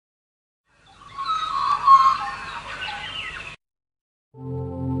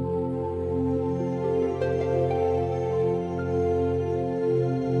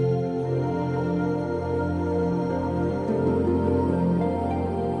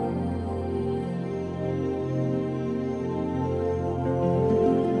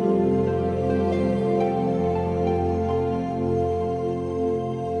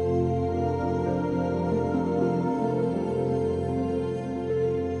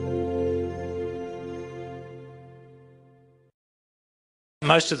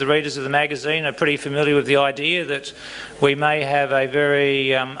most of the readers of the magazine are pretty familiar with the idea that we may have a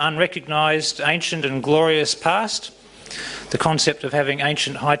very unrecognised, ancient and glorious past. The concept of having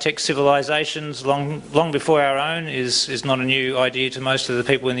ancient high-tech civilisations long before our own is not a new idea to most of the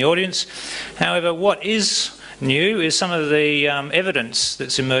people in the audience. However, what is new is some of the evidence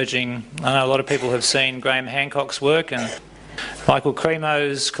that's emerging. I know a lot of people have seen Graham Hancock's work and Michael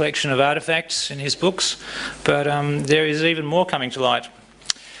Cremo's collection of artefacts in his books, but there is even more coming to light.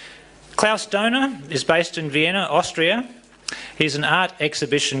 Klaus Dona is based in Vienna, Austria. He's an art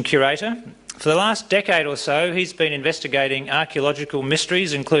exhibition curator. For the last decade or so, he's been investigating archaeological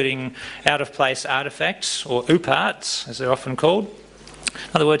mysteries, including out-of-place artefacts, or OOPArts, as they're often called.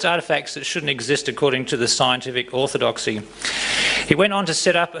 In other words, artefacts that shouldn't exist according to the scientific orthodoxy. He went on to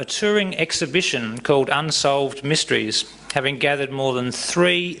set up a touring exhibition called Unsolved Mysteries, having gathered more than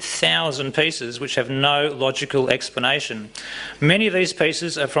 3,000 pieces which have no logical explanation. Many of these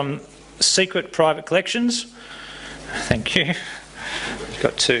pieces are from secret private collections. Thank you. You've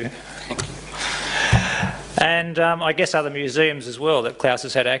got two. And I guess other museums as well that Klaus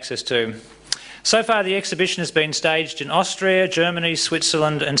has had access to. So far the exhibition has been staged in Austria, Germany,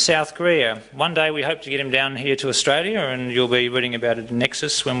 Switzerland and South Korea. One day we hope to get him down here to Australia, and you'll be reading about it in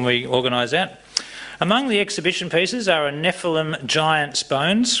Nexus when we organise that. Among the exhibition pieces are a Nephilim giant's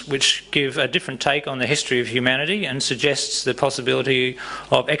bones, which give a different take on the history of humanity and suggests the possibility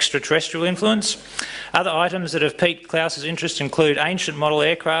of extraterrestrial influence. Other items that have piqued Klaus's interest include ancient model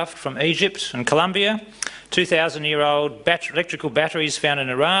aircraft from Egypt and Colombia, 2,000-year-old electrical batteries found in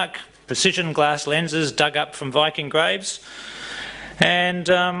Iraq, precision glass lenses dug up from Viking graves, and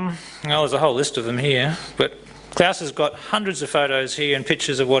well, there's a whole list of them here, but Klaus has got hundreds of photos here and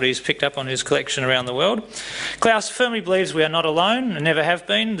pictures of what he's picked up on his collection around the world. Klaus firmly believes we are not alone and never have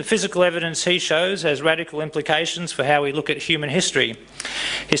been. The physical evidence he shows has radical implications for how we look at human history.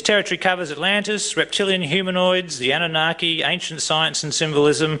 His territory covers Atlantis, reptilian humanoids, the Anunnaki, ancient science and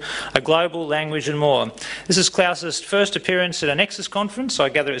symbolism, a global language and more. This is Klaus's first appearance at a Nexus conference. I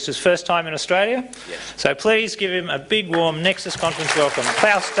gather it's his first time in Australia. Yes. So please give him a big warm Nexus conference welcome.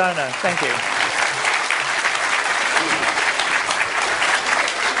 Klaus Dona, thank you.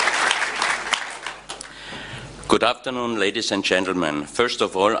 Good afternoon, ladies and gentlemen. First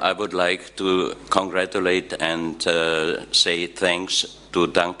of all, I would like to congratulate and say thanks to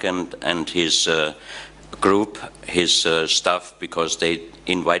Duncan and his group, his staff, because they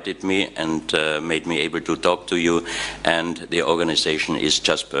invited me and made me able to talk to you, and the organization is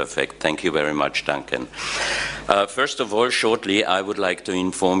just perfect. Thank you very much, Duncan. First of all, shortly, I would like to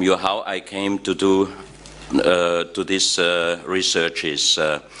inform you how I came to do to these researches.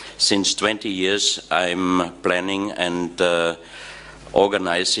 Since 20 years I'm planning and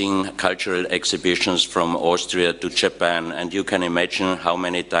organizing cultural exhibitions from Austria to Japan, and you can imagine how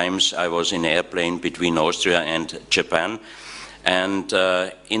many times I was in an airplane between Austria and Japan. And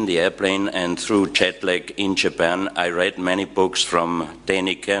in the airplane and through jet lag in Japan, I read many books from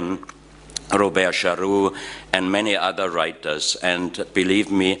Däniken, Robert Charroux and many other writers, and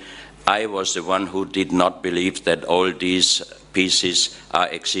believe me, I was the one who did not believe that all these pieces are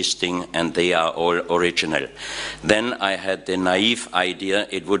existing and they are all original. Then I had the naive idea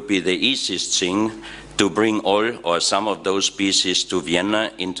it would be the easiest thing to bring all or some of those pieces to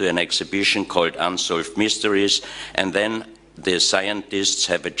Vienna into an exhibition called Unsolved Mysteries, and then the scientists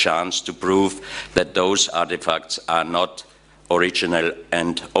have a chance to prove that those artifacts are not original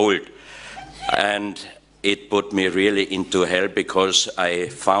and old. And it put me really into hell, because I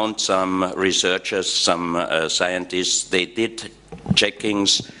found some researchers, some scientists, they did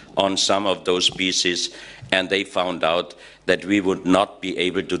checkings on some of those pieces, and they found out that we would not be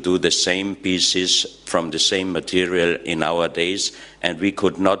able to do the same pieces from the same material in our days, and we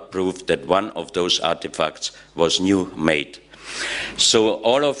could not prove that one of those artifacts was new made. So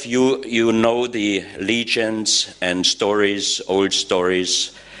all of you, you know the legends and stories, old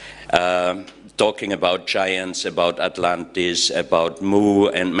stories, talking about giants, about Atlantis, about Mu,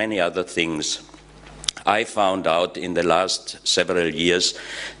 and many other things. I found out in the last several years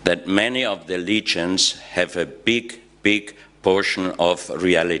that many of the legends have a big portion of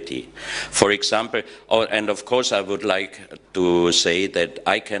reality. For example, and of course I would like to say that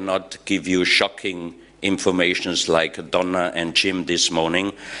I cannot give you shocking informations like Donna and Jim this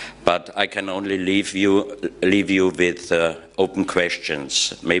morning, but I can only leave you with open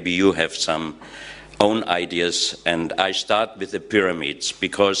questions. Maybe you have some own ideas, and I start with the pyramids,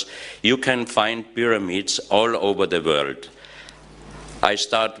 because you can find pyramids all over the world. I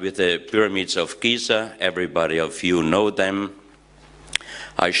start with the pyramids of Giza. Everybody of you know them.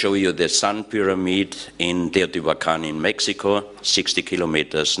 I show you the Sun Pyramid in Teotihuacan in Mexico, 60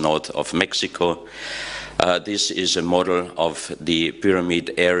 kilometers north of Mexico. This is a model of the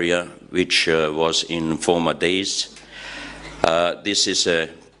pyramid area which was in former days. This is a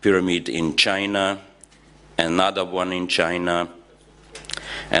pyramid in China, another one in China,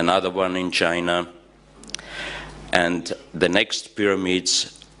 another one in China. And the next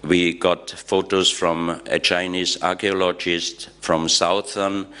pyramids, we got photos from a Chinese archaeologist from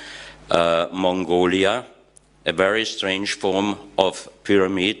southern Mongolia, a very strange form of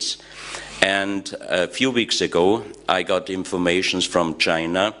pyramids. And a few weeks ago, I got information from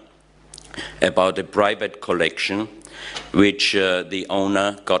China about a private collection which the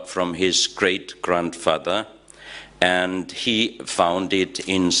owner got from his great-grandfather, and he found it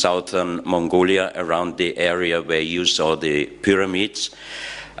in southern Mongolia, around the area where you saw the pyramids.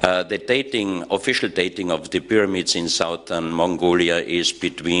 The dating, official dating of the pyramids in southern Mongolia is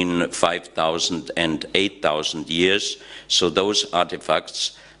between 5,000 and 8,000 years, so those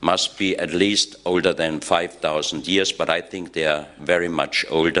artifacts must be at least older than 5,000 years, but I think they are very much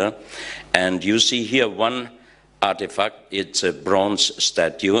older. And you see here one artifact, it's a bronze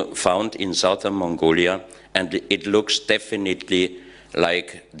statue found in southern Mongolia, and it looks definitely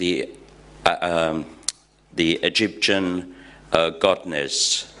like the Egyptian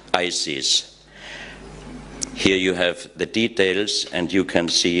goddess Isis. Here you have the details, and you can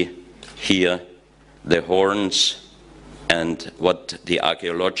see here the horns and what the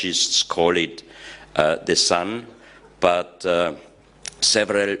archaeologists call it the sun, but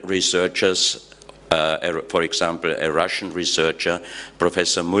several researchers, for example, a Russian researcher,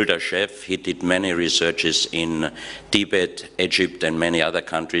 Professor Muldashev, he did many researches in Tibet, Egypt, and many other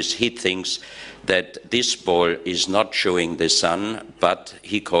countries. He thinks that this ball is not showing the sun, but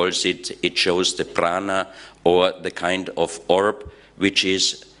he calls it, it shows the prana, or the kind of orb which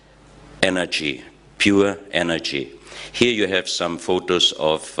is energy, pure energy. Here you have some photos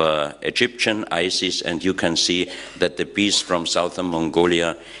of Egyptian Isis, and you can see that the piece from southern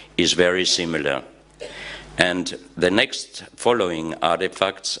Mongolia is very similar. And the next following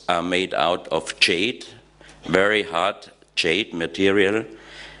artifacts are made out of jade, very hard jade material,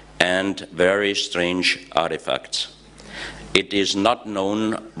 and very strange artifacts. It is not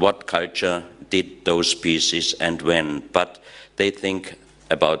known what culture did those pieces and when, but they think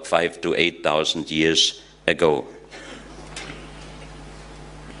about 5,000 to 8,000 years ago.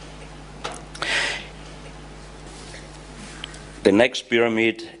 The next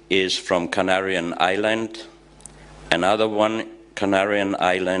pyramid is from Canarian Island, another one, Canarian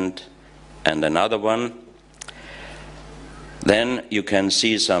Island, and another one. Then you can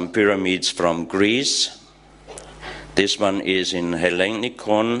see some pyramids from Greece. This one is in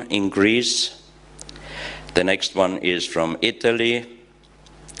Hellenikon in Greece. The next one is from Italy,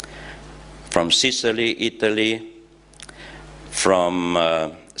 from Sicily, Italy, from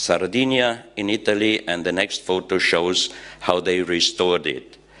Sardinia in Italy, and the next photo shows how they restored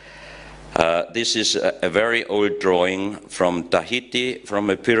it. This is a very old drawing from Tahiti, from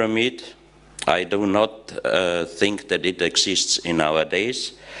a pyramid. I do not think that it exists in our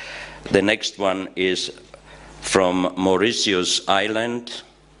days. The next one is from Mauritius Island.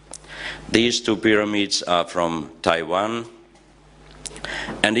 These two pyramids are from Taiwan.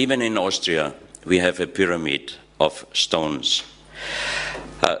 And even in Austria, we have a pyramid of stones.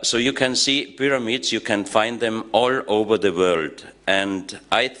 So you can see pyramids, you can find them all over the world. And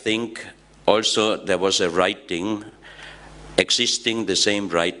I think also there was a writing existing, the same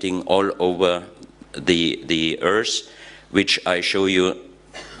writing all over the earth, which I show you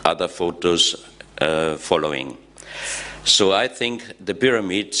other photos following. So I think the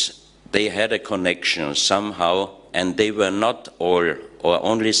pyramids, they had a connection somehow, and they were not all, or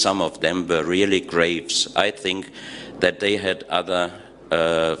only some of them were really graves. I think that they had other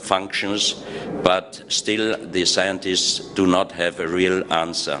functions, but still the scientists do not have a real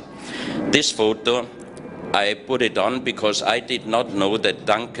answer. This photo, I put it on because I did not know that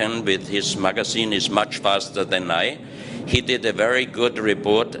Duncan with his magazine is much faster than I. He did a very good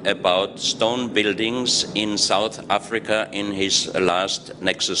report about stone buildings in South Africa in his last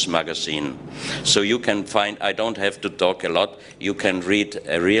Nexus magazine. So you can find, I don't have to talk a lot, you can read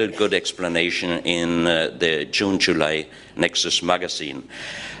a real good explanation in the June-July Nexus magazine.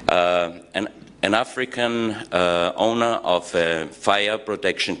 An African owner of a fire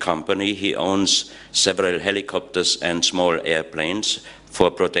protection company, he owns several helicopters and small airplanes for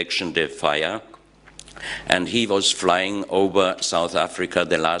protection of the fire. And he was flying over South Africa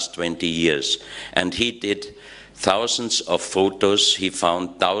the last 20 years. And he did thousands of photos. He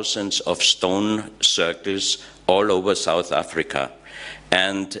found thousands of stone circles all over South Africa.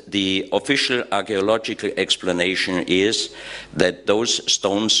 And the official archaeological explanation is that those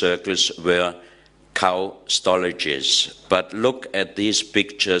stone circles were cow storages. But look at these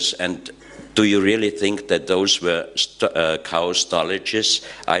pictures, and do you really think that those were cow storages?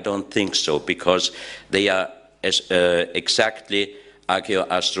 I don't think so, because they are exactly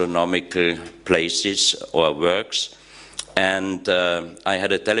archaeoastronomical places or works. And I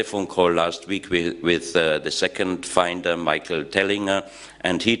had a telephone call last week with the second finder, Michael Tellinger,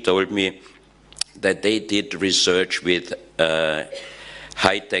 and he told me that they did research with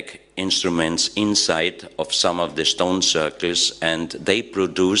high-tech instruments inside of some of the stone circles, and they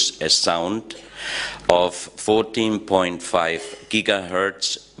produce a sound of 14.5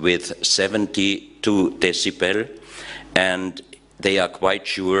 gigahertz with 72 decibel, and they are quite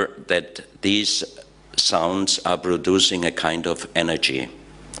sure that these sounds are producing a kind of energy.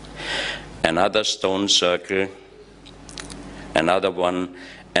 Another stone circle, another one,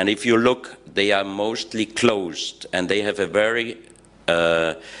 and if you look, they are mostly closed, and they have a very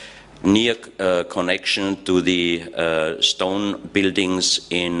near connection to the stone buildings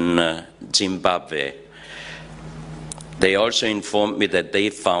in Zimbabwe. They also informed me that they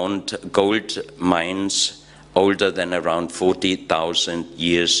found gold mines older than around 40,000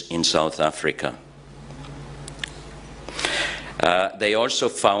 years in South Africa. They also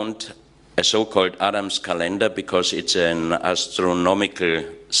found a so-called Adam's calendar, because it's an astronomical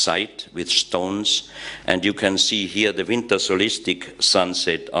site with stones, and you can see here the winter solstice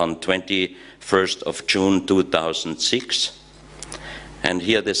sunset on 21st of June 2006, and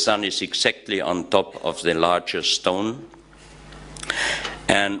here the sun is exactly on top of the larger stone.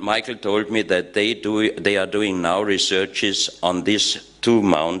 And Michael told me that they are doing now researches on these two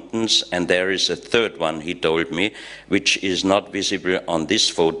mountains, and there is a third one, he told me, which is not visible on this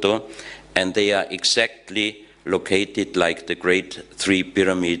photo, and they are exactly located like the Great Three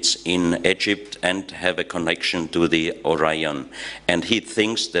Pyramids in Egypt and have a connection to the Orion. And he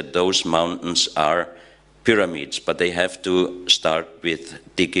thinks that those mountains are pyramids, but they have to start with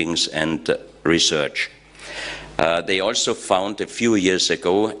diggings and research. They also found a few years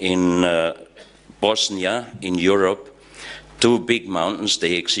ago in Bosnia, in Europe, two big mountains.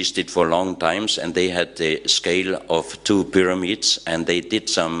 They existed for long times, and they had the scale of two pyramids, and they did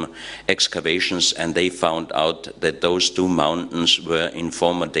some excavations, and they found out that those two mountains were in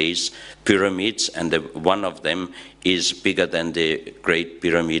former days pyramids, and one of them is bigger than the Great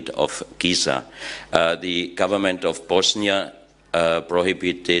Pyramid of Giza. The government of Bosnia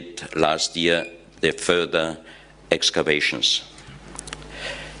prohibited last year the further excavations.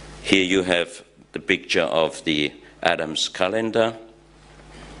 Here you have the picture of the Adam's calendar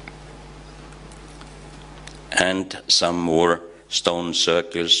and some more stone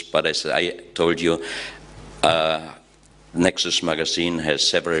circles, but as I told you, Nexus magazine has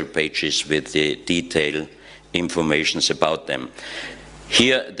several pages with the detailed information about them.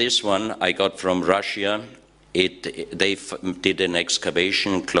 Here, this one I got from Russia. They did an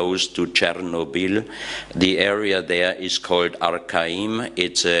excavation close to Chernobyl. The area there is called Archeim.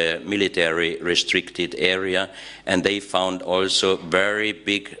 It's a military restricted area, and they found also very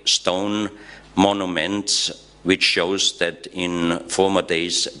big stone monuments, which shows that in former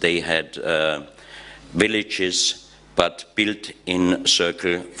days they had villages but built in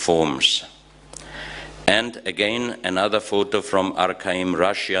circle forms. And again, another photo from Archeim,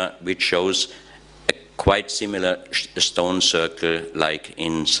 Russia, which shows quite similar stone circle like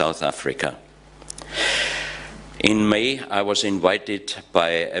in South Africa. In May, I was invited by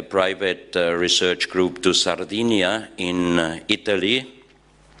a private research group to Sardinia in Italy,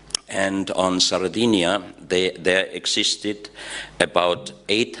 and on Sardinia there existed about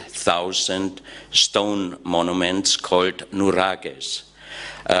 8,000 stone monuments called nurages.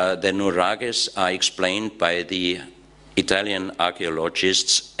 The nurages are explained by the Italian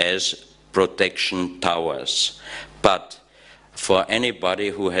archaeologists as protection towers, but for anybody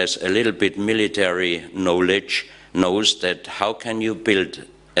who has a little bit military knowledge knows that how can you build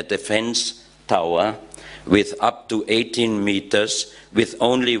a defense tower with up to 18 meters with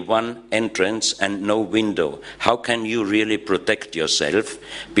only one entrance and no window? How can you really protect yourself?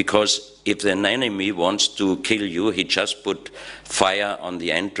 Because if an enemy wants to kill you, he just put fire on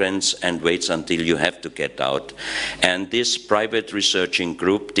the entrance and waits until you have to get out. And this private researching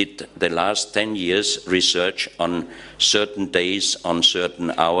group did the last 10 years research on certain days, on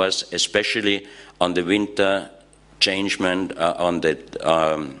certain hours, especially on the winter changement, on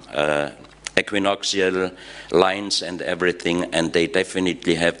the equinoxial lines and everything, and they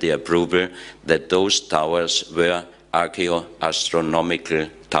definitely have the approval that those towers were archaeoastronomical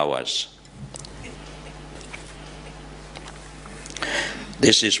towers.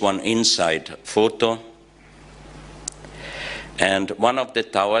 This is one inside photo. And one of the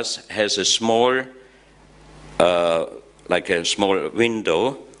towers has a small, like a small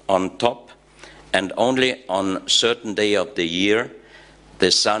window on top, and only on certain day of the year,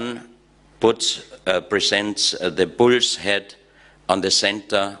 the sun presents the bull's head on the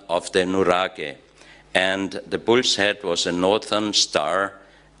center of the nuraghe. And the bull's head was a northern star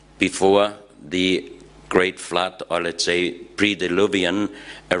before the Great Flood, or let's say pre-Diluvian,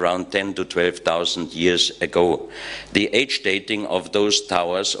 around 10 to 12,000 years ago. The age dating of those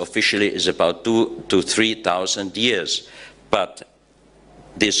towers officially is about 2 to 3,000 years, but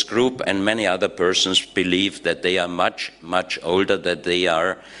this group and many other persons believe that they are much, much older, that they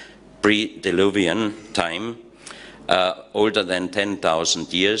are pre-Diluvian time, older than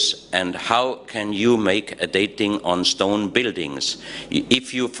 10,000 years. And how can you make a dating on stone buildings?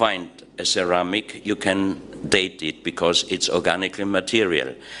 If you find a ceramic, you can date it because it's organically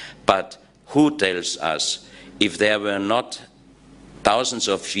material. But who tells us if there were not thousands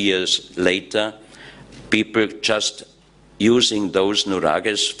of years later people just using those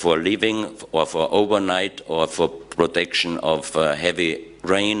nuraghes for living or for overnight or for protection of heavy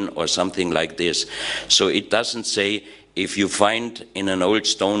rain or something like this? So it doesn't say if you find in an old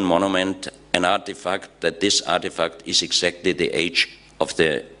stone monument an artifact that this artifact is exactly the age of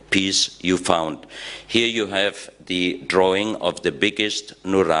the piece you found. Here you have the drawing of the biggest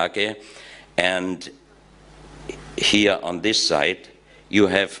nuraghe, and here on this side you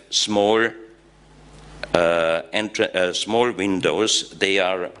have small small windows. They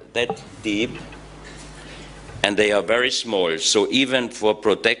are that deep and they are very small. So even for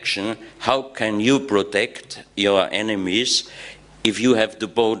protection, how can you protect your enemies? If you have to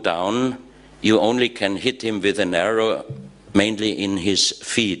bow down, you only can hit him with an arrow mainly in his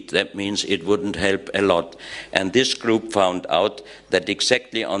feet. That means it wouldn't help a lot. And this group found out that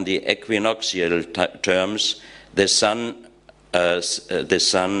exactly on the equinoctial terms, the sun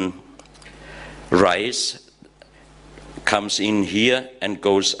rise comes in here and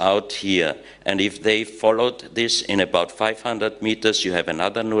goes out here. And if they followed this in about 500 meters, you have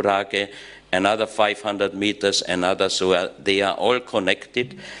another nuraghe, another 500 meters, another, so they are all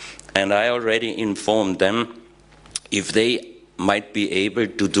connected. And I already informed them if they might be able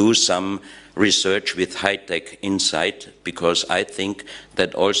to do some research with high-tech inside, because I think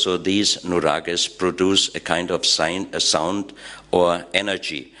that also these nuraghes produce a kind of a sound or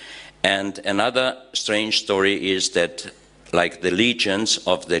energy. And another strange story is that, like the legions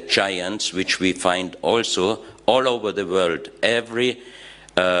of the giants, which we find also all over the world, every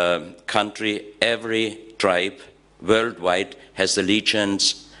country, every tribe worldwide has the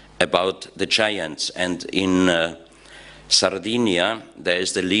legends about the giants. And in Sardinia, there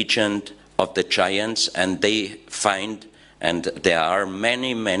is the legend of the giants, and they find, and there are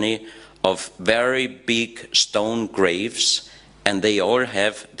many, many of very big stone graves, and they all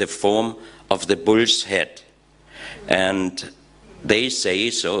have the form of the bull's head. And they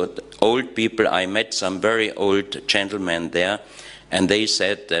say, so old people, I met some very old gentlemen there, and they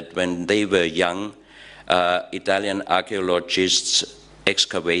said that when they were young, Italian archaeologists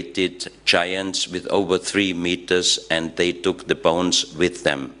excavated giants with over 3 meters, and they took the bones with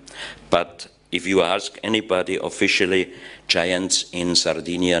them. But if you ask anybody officially, giants in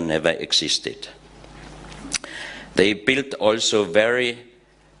Sardinia never existed. They built also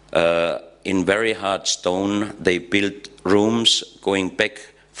in very hard stone, they built rooms going back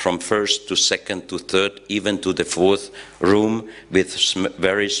from first to second to third, even to the fourth room, with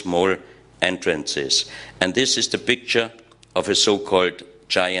very small entrances. And this is the picture of a so-called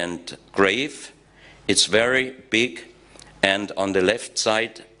giant grave. It's very big, and on the left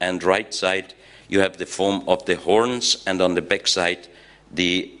side and right side you have the form of the horns, and on the back side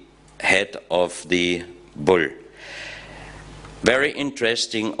the head of the bull. Very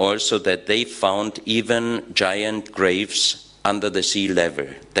interesting also that they found even giant graves under the sea level.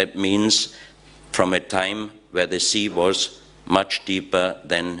 That means from a time where the sea was much deeper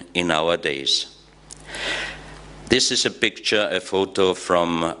than in our days. This is a picture, a photo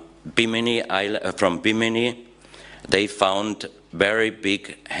from Bimini Bimini. They found very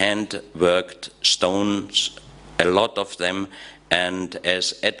big hand-worked stones, a lot of them, and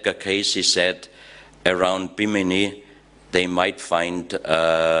as Edgar Casey said, around Bimini they might find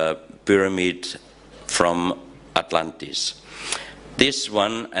a pyramid from Atlantis. This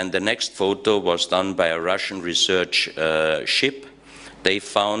one and the next photo was done by a Russian research ship. They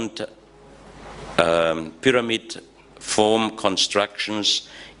found pyramid form constructions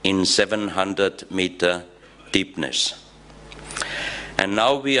in 700-meter deepness. And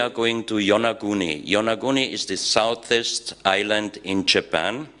now we are going to Yonaguni. Yonaguni is the southest island in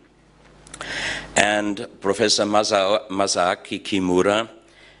Japan. And Professor Masaaki Kimura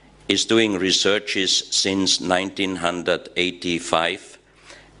is doing researches since 1985.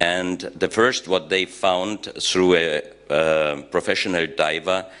 And the first what they found through a professional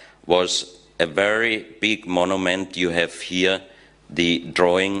diver was a very big monument. You have here the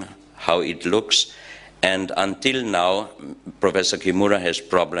drawing, how it looks. And until now, Professor Kimura has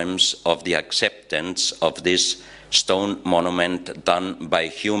problems of the acceptance of this stone monument done by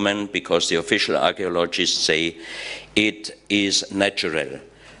human, because the official archaeologists say it is natural.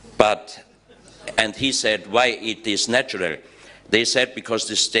 And he said, why it is natural? They said because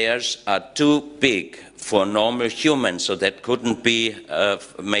the stairs are too big for normal humans, so that couldn't be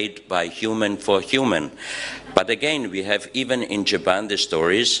made by human for human. But again, we have even in Japan the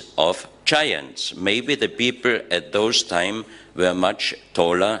stories of giants. Maybe the people at those times were much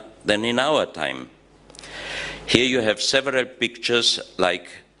taller than in our time. Here you have several pictures like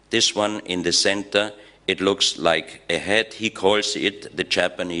this one in the center. It looks like a head. He calls it the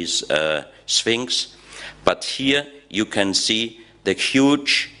Japanese Sphinx. But here you can see the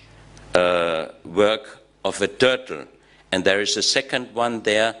huge work of a turtle. And there is a second one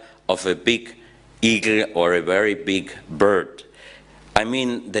there of a big eagle or a very big bird. I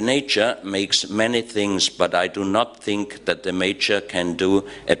mean, the nature makes many things, but I do not think that the nature can do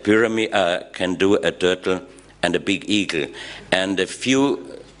a pyramid, can do a turtle and a big eagle. And a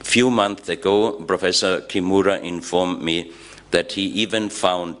few months ago, Professor Kimura informed me that he even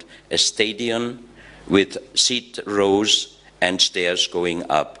found a stadium with seat rows and stairs going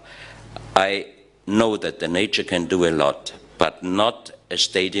up. I know that the nature can do a lot, but not a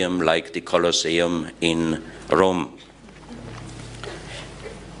stadium like the Colosseum in Rome.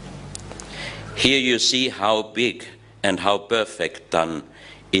 Here you see how big and how perfect done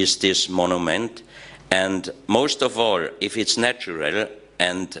is this monument. And most of all, if it's natural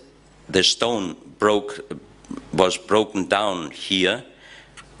and the stone was broken down here,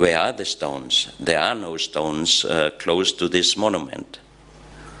 where are the stones? There are no stones close to this monument.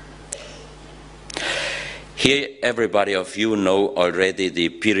 Here, everybody of you know already the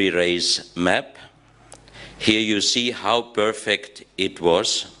Piri-Reis map. Here you see how perfect it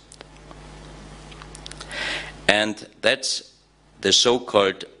was. And that's the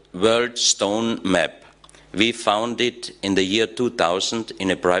so-called World Stone Map. We found it in the year 2000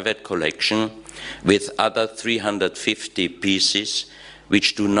 in a private collection with other 350 pieces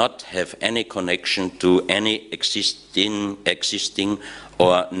which do not have any connection to any existing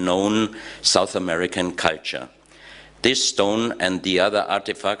or known South American culture. This stone and the other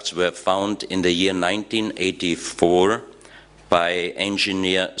artifacts were found in the year 1984 by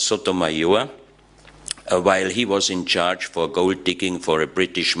engineer Sotomayor, while he was in charge for gold digging for a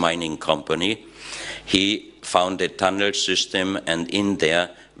British mining company. He found a tunnel system, and in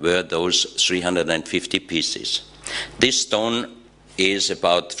there were those 350 pieces. This stone is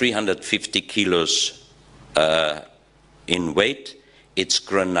about 350 kilos in weight. It's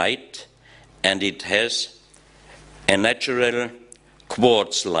granite, and it has a natural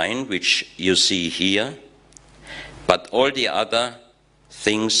quartz line, which you see here, but all the other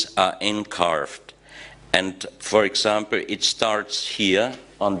things are encarved. And for example, it starts here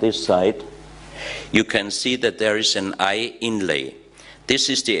on this side. You can see that there is an eye inlay. This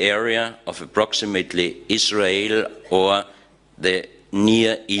is the area of approximately Israel or the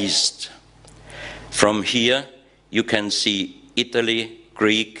Near East. From here, you can see Italy,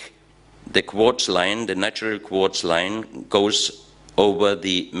 Greek. The quartz line, the natural quartz line, goes over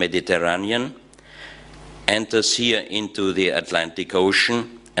the Mediterranean, enters here into the Atlantic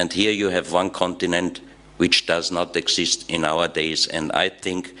Ocean, and here you have one continent which does not exist in our days, and I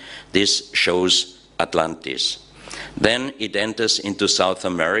think this shows Atlantis. Then it enters into South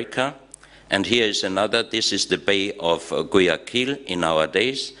America, and here is another. This is the Bay of Guayaquil in our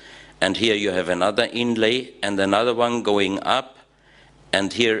days, and here you have another inlay and another one going up,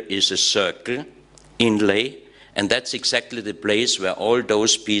 and here is a circle inlay, and that's exactly the place where all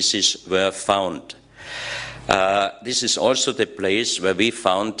those pieces were found. This is also the place where we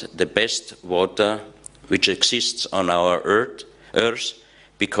found the best water which exists on our Earth,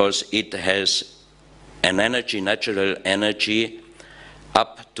 because it has an energy, natural energy,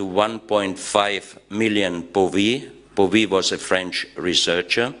 up to 1.5 million Bovis. Bovis was a French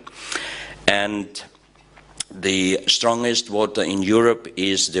researcher. And the strongest water in Europe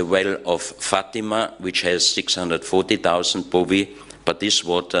is the well of Fatima, which has 640,000 Bovis, but this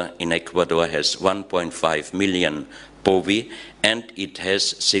water in Ecuador has 1.5 million Bowie, and it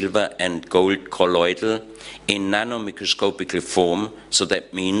has silver and gold colloidal in nanomicroscopical form, so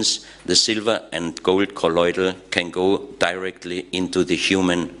that means the silver and gold colloidal can go directly into the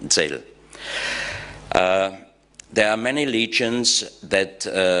human cell. There are many legends that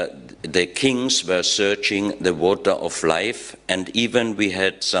the kings were searching the water of life, and even we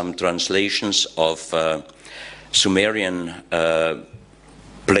had some translations of Sumerian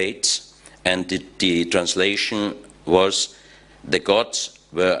plates, and the translation was the gods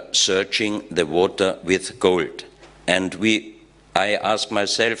were searching the water with gold. And I asked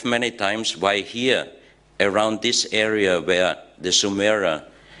myself many times, why here, around this area where the Sumera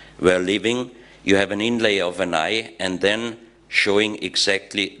were living, you have an inlay of an eye and then showing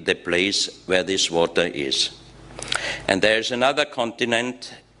exactly the place where this water is. And there's another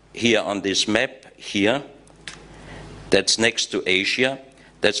continent here on this map here, that's next to Asia,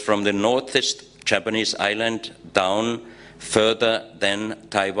 that's from the northeast Japanese island down further than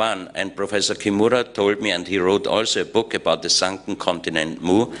Taiwan. And Professor Kimura told me, and he wrote also a book about the sunken continent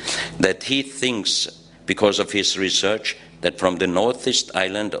Mu, that he thinks, because of his research, that from the northeast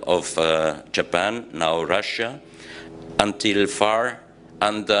island of Japan, now Russia, until far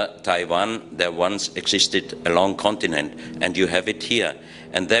under Taiwan, there once existed a long continent, and you have it here.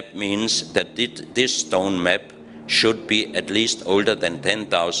 And that means that this stone map should be at least older than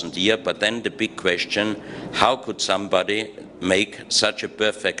 10,000 years, but then the big question, how could somebody make such a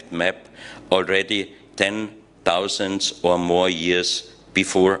perfect map already 10,000 or more years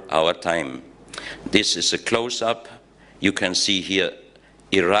before our time? This is a close-up. You can see here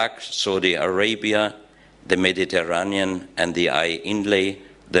Iraq, Saudi Arabia, the Mediterranean, and the eye inlay,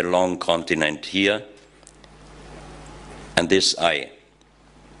 the long continent here, and this eye.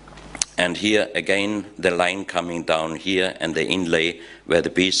 And here again the line coming down here and the inlay where the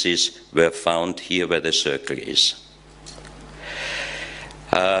pieces were found here where the circle is.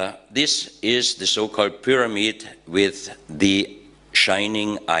 This is the so-called pyramid with the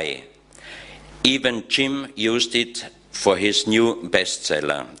shining eye. Even Jim used it for his new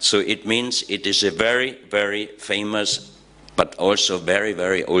bestseller. So it means it is a very, very famous but also very,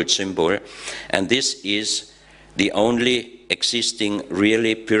 very old symbol. And this is the only existing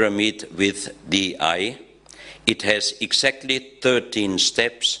really pyramid with the eye. It has exactly 13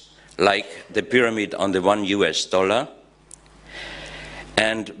 steps, like the pyramid on the $1.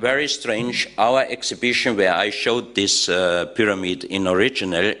 And very strange, our exhibition where I showed this pyramid in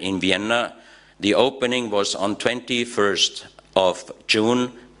original in Vienna, the opening was on 21st of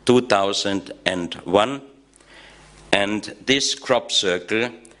June 2001, and this crop circle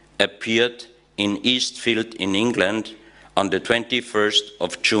appeared in Eastfield in England on the 21st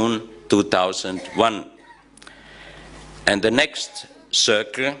of June 2001. And the next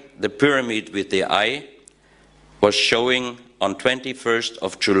circle, the pyramid with the eye, was showing on 21st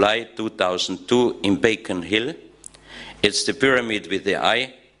of July 2002 in Beacon Hill. It's the pyramid with the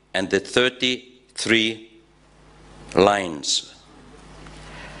eye and the 33 lines.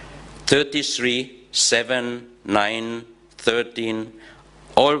 33, 7, 9, 13,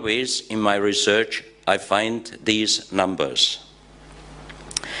 always in my research I find these numbers.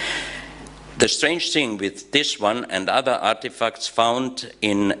 The strange thing with this one and other artifacts found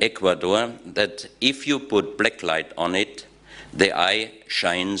in Ecuador, that if you put black light on it, the eye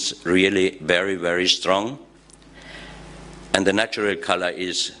shines really very, very strong. And the natural color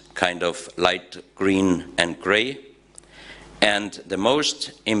is kind of light green and gray. And the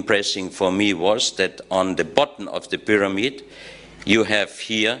most impressive for me was that on the bottom of the pyramid, you have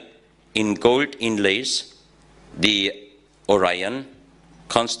here in gold inlays the Orion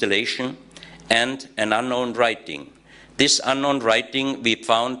constellation and an unknown writing. This unknown writing we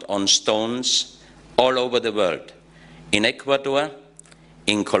found on stones all over the world. In Ecuador,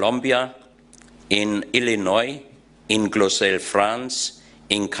 in Colombia, in Illinois, in Gloucester, France,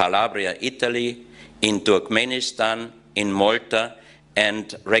 in Calabria, Italy, in Turkmenistan, in Malta,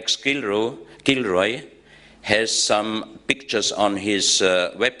 and Rex Gilroy has some pictures on his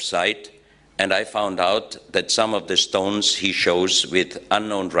website, and I found out that some of the stones he shows with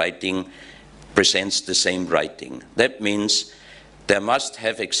unknown writing presents the same writing. That means there must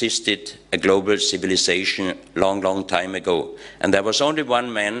have existed a global civilization long, long time ago. And there was only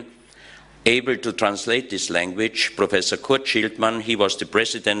one man able to translate this language, Professor Kurt Schildmann. He was the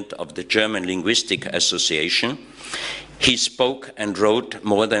president of the German Linguistic Association. He spoke and wrote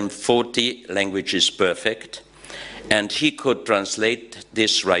more than 40 languages perfect, and he could translate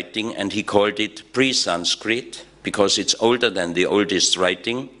this writing, and he called it pre-Sanskrit because it's older than the oldest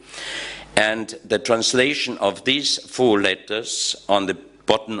writing. And the translation of these 4 letters on the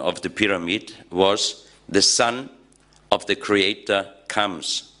bottom of the pyramid was the son of the Creator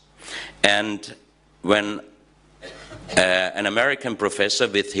comes. And when an American professor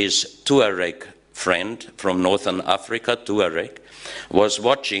with his Tuareg friend from Northern Africa, Tuareg, was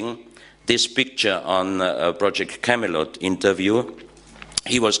watching this picture on Project Camelot interview,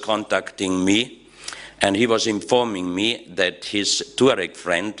 he was contacting me, and he was informing me that his Tuareg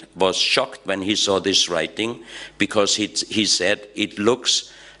friend was shocked when he saw this writing, because he said it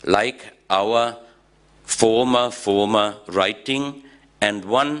looks like our former writing, and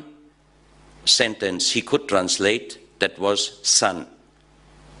one sentence he could translate, that was son.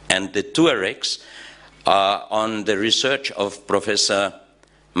 And the Tuaregs are on the research of Professor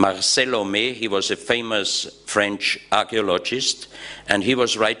Marcel Homais. He was a famous French archaeologist, and he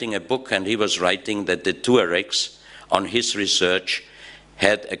was writing a book, and he was writing that the Tuaregs, on his research,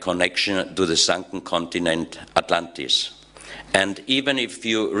 had a connection to the sunken continent Atlantis. And even if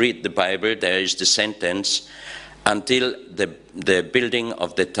you read the Bible, there is the sentence, until the building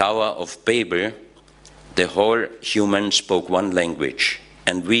of the Tower of Babel, the whole human spoke one language.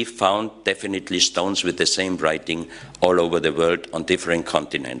 And we found definitely stones with the same writing all over the world on different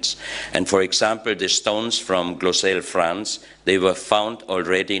continents. And for example, the stones from Glocel, France, they were found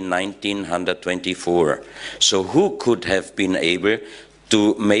already in 1924. So who could have been able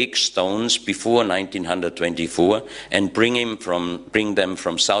to make stones before 1924 and bring them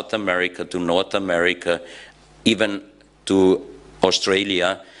from South America to North America, even to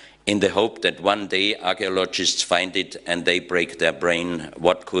Australia, in the hope that one day archaeologists find it and they break their brain,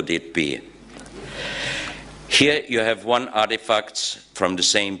 what could it be? Here you have one artifact from the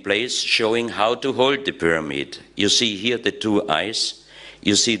same place showing how to hold the pyramid. You see here the two eyes,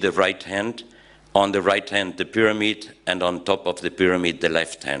 you see the right hand, on the right hand the pyramid, and on top of the pyramid the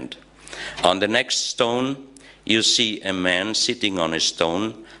left hand. On the next stone you see a man sitting on a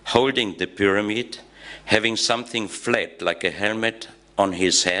stone, holding the pyramid, having something flat like a helmet on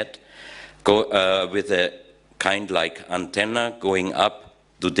his head, with a kind like antenna going up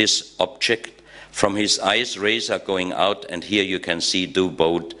to this object. From his eyes, rays are going out, and here you can see two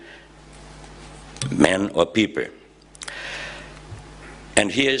both men or people.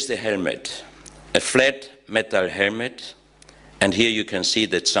 And here is the helmet, a flat metal helmet, and here you can see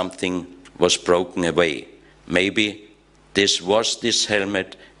that something was broken away. Maybe this was this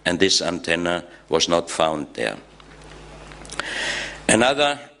helmet, and this antenna was not found there.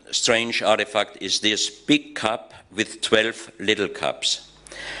 Another strange artifact is this big cup with 12 little cups.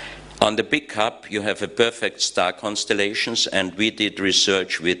 On the big cup you have a perfect star constellations, and we did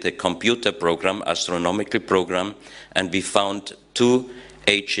research with a computer program, astronomical program, and we found two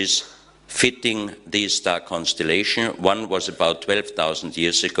ages fitting these star constellation. One was about 12,000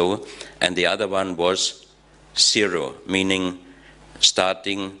 years ago, and the other one was 0, meaning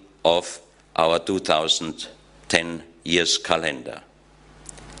starting of our 2010 years calendar.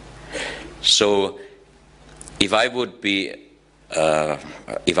 So if I would be,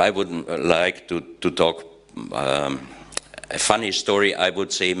 if I would like to talk a funny story, I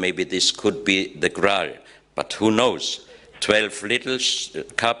would say maybe this could be the Graal, but who knows? 12 little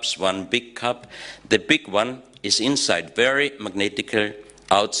cups, one big cup. The big one is inside very magnetical,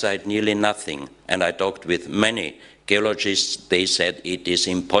 outside nearly nothing. And I talked with many geologists, they said it is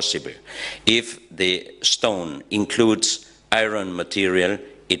impossible. If the stone includes iron material,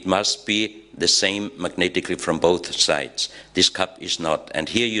 it must be the same magnetically from both sides. This cup is not. And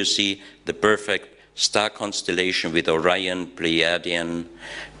here you see the perfect star constellation with Orion, Pleiadian,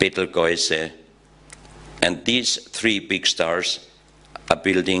 Betelgeuse. And these three big stars are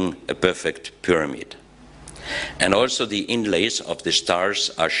building a perfect pyramid. And also the inlays of the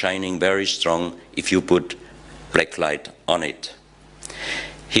stars are shining very strong if you put black light on it.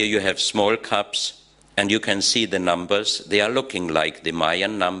 Here you have small cups, and you can see the numbers. They are looking like the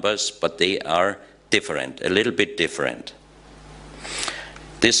Mayan numbers, but they are different, a little bit different.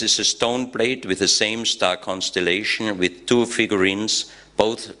 This is a stone plate with the same star constellation with two figurines,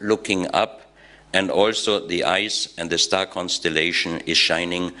 both looking up, and also the eyes and the star constellation is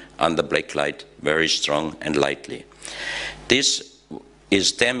shining under black light very strong and lightly. This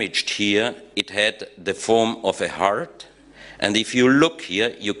is damaged here. It had the form of a heart. And if you look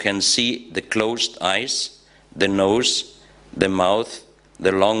here, you can see the closed eyes, the nose, the mouth,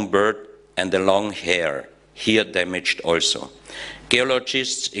 the long beard, and the long hair, here damaged also.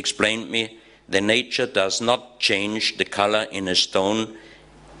 Geologists explained me the nature does not change the color in a stone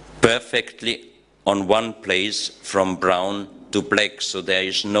perfectly on one place from brown to black, so there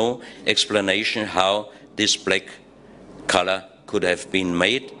is no explanation how this black color could have been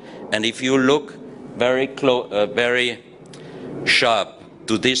made. And if you look very sharp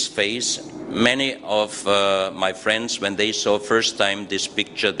to this face, many of my friends, when they saw first time this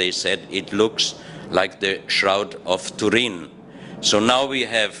picture, they said it looks like the Shroud of Turin. So now we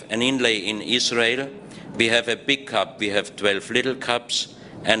have an inlay in Israel, we have a big cup, we have 12 little cups,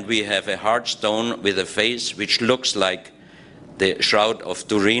 and we have a hard stone with a face which looks like the Shroud of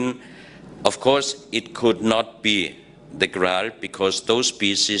Turin. Of course, it could not be the Graal, because those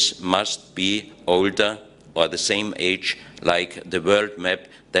pieces must be older or the same age like the world map.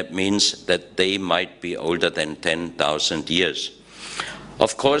 That means that they might be older than 10,000 years.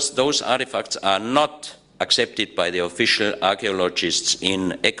 Of course, those artifacts are not accepted by the official archaeologists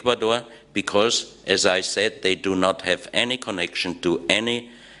in Ecuador because, as I said, they do not have any connection to any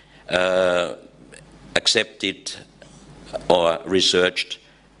accepted or researched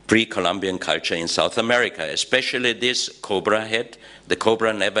pre-Columbian culture in South America, especially this cobra head. The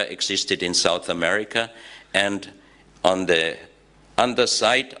cobra never existed in South America, and on the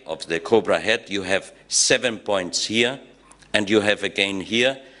underside of the cobra head you have 7 points here, and you have again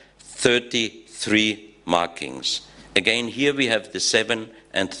here 33 markings. Again here we have the 7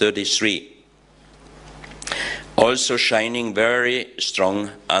 and 33. Also shining very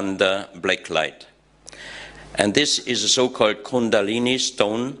strong under black light. And this is a so-called Kundalini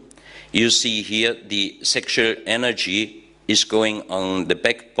stone. You see here the sexual energy is going on the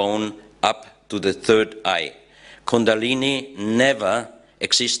backbone up to the third eye. Kundalini never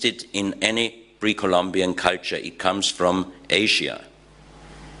existed in any pre-Columbian culture. It comes from Asia.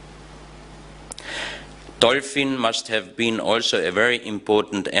 Dolphin must have been also a very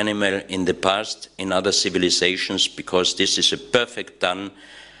important animal in the past in other civilizations, because this is a perfect done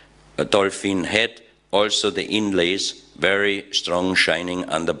dolphin head. Also the inlays very strong, shining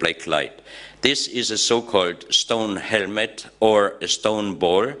under black light. This is a so-called stone helmet or a stone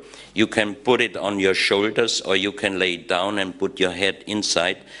ball. You can put it on your shoulders, or you can lay it down and put your head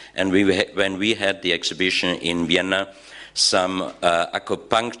inside. And when we had the exhibition in Vienna, some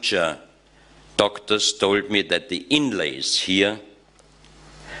acupuncture doctors told me that the inlays here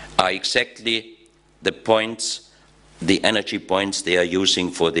are exactly the points, the energy points they are using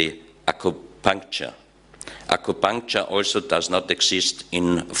for the acupuncture. Acupuncture also does not exist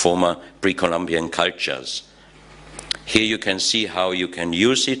in former pre-Columbian cultures. Here you can see how you can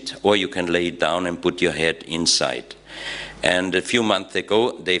use it, or you can lay it down and put your head inside. And a few months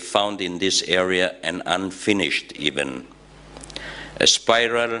ago they found in this area an unfinished even. A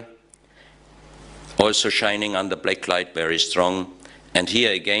spiral, also shining under black light, very strong. And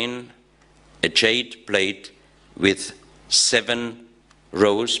here again a jade plate with 7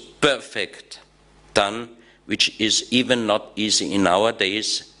 rows, perfect done, which is even not easy in our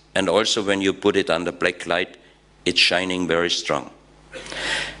days, and also when you put it under black light, it's shining very strong.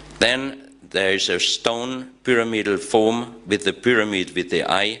 Then there is a stone pyramidal form with the pyramid with the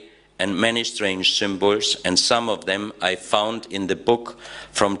eye and many strange symbols, and some of them I found in the book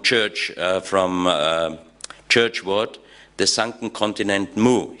from Churchward, The Sunken Continent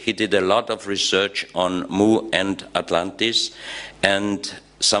Mu. He did a lot of research on Mu and Atlantis, and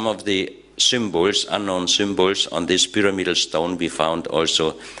some of the symbols, unknown symbols on this pyramidal stone we found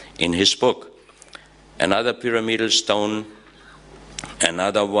also in his book. Another pyramidal stone,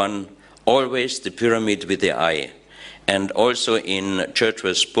 another one, always the pyramid with the eye. And also in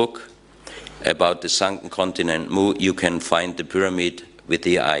Churchward's book about the sunken continent Mu, you can find the pyramid with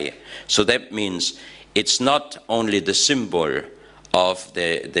the eye. So that means it's not only the symbol of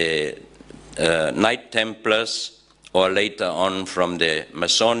the Knight Templars, or later on from the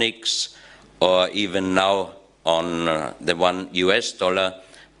Masonics, or even now on the $1 US,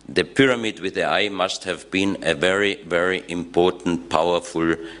 the pyramid with the eye must have been a very, very important,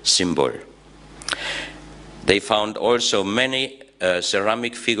 powerful symbol. They found also many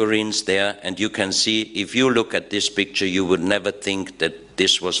ceramic figurines there, and you can see, if you look at this picture, you would never think that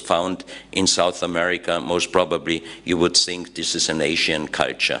this was found in South America. Most probably you would think this is an Asian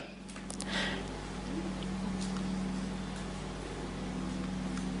culture.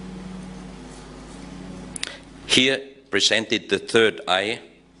 Here presented the third eye.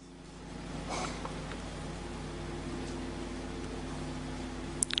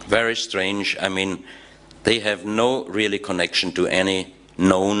 Very strange. I mean, they have no really connection to any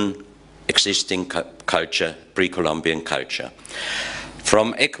known existing culture, pre-Columbian culture.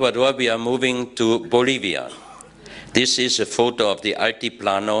 From Ecuador we are moving to Bolivia. This is a photo of the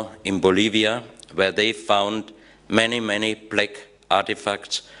Altiplano in Bolivia, where they found many, many black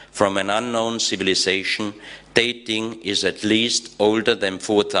artifacts from an unknown civilization. Dating is at least older than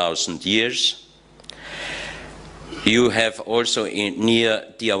 4,000 years. You have also near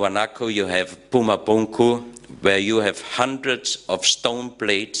Tiahuanaco, you have Pumapunku, where you have hundreds of stone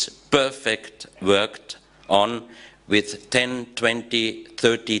plates, perfect worked on with 10, 20,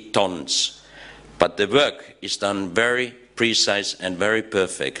 30 tons. But the work is done very precise and very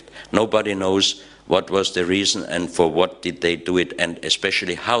perfect. Nobody knows what was the reason and for what did they do it, and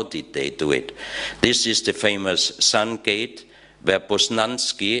especially how did they do it. This is the famous Sun Gate, where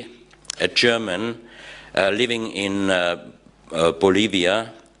Poznański, a German living in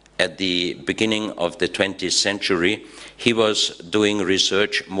Bolivia at the beginning of the 20th century, he was doing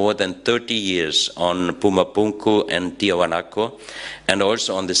research more than 30 years on Pumapunku and Tiahuanaco, and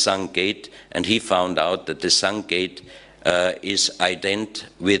also on the Sun Gate, and he found out that the Sun Gate is ident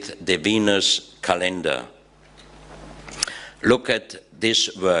with the Venus calendar. Look at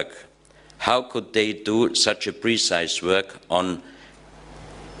this work. How could they do such a precise work on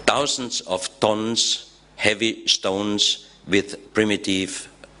thousands of tons heavy stones with primitive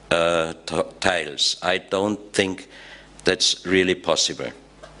tiles? I don't think that's really possible.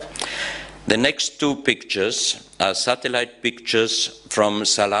 The next two pictures are satellite pictures from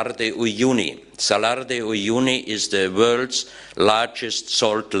Salar de Uyuni. Salar de Uyuni is the world's largest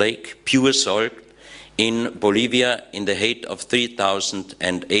salt lake, pure salt, in Bolivia in the height of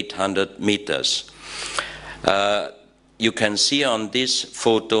 3,800 meters. You can see on this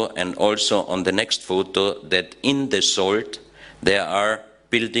photo and also on the next photo that in the salt there are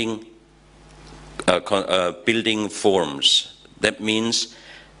building forms. That means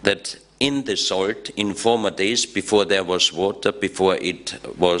that in the salt, in former days, before there was water, before it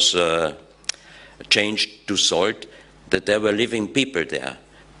was changed to salt, that there were living people there.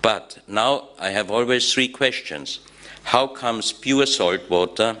 But now I have always three questions. How comes pure salt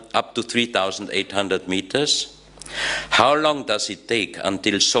water up to 3,800 meters? How long does it take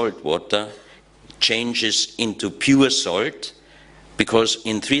until salt water changes into pure salt? Because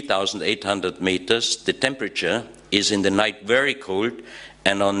in 3,800 meters, the temperature is in the night very cold,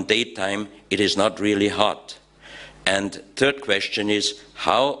 and on daytime it is not really hot. And third question is,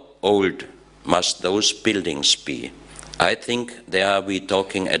 how old must those buildings be? I think we're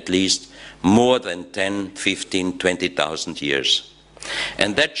talking at least more than 10, 15, 20,000 years.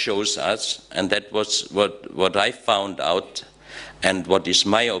 And that shows us, and that was what I found out, and what is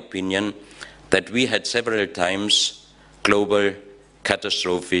my opinion, that we had several times global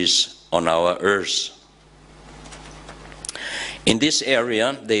catastrophes on our Earth. In this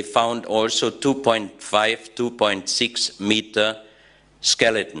area, they found also 2.5, 2.6 meter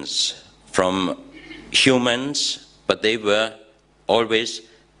skeletons from humans, but they were always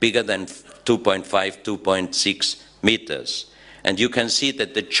bigger than 2.5, 2.6 meters. And you can see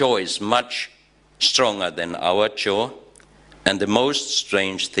that the jaw is much stronger than our jaw. And the most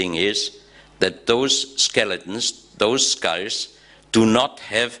strange thing is that those skeletons, those skulls, do not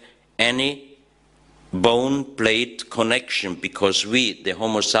have any bone plate connection, because we, the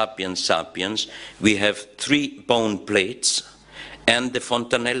Homo sapiens sapiens, we have 3 bone plates and the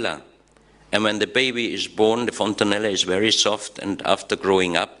fontanella. And when the baby is born, the fontanella is very soft, and after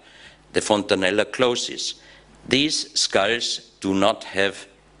growing up, the fontanella closes. These skulls do not have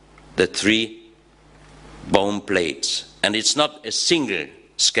the 3 bone plates. And it's not a single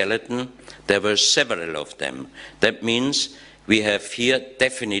skeleton, there were several of them. That means we have here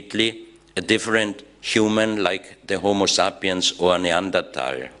definitely a different human, like the Homo sapiens or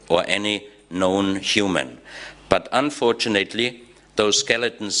Neanderthal or any known human. But unfortunately, those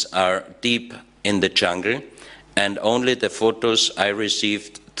skeletons are deep in the jungle, and only the photos I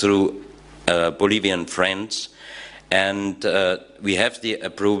received through Bolivian friends, and we have the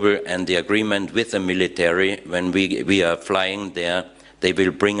approval and the agreement with the military. When we are flying there, they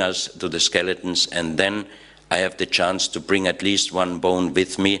will bring us to the skeletons, and then I have the chance to bring at least 1 bone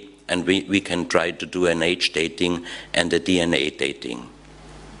with me, and we can try to do an age dating and a DNA dating.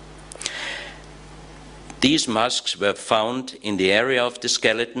 These masks were found in the area of the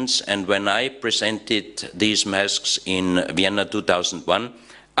skeletons, and when I presented these masks in Vienna 2001,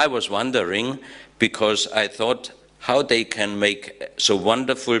 I was wondering, because I thought how they can make so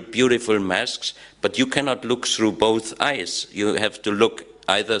wonderful, beautiful masks, but you cannot look through both eyes. You have to look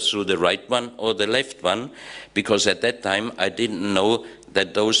either through the right one or the left one, because at that time I didn't know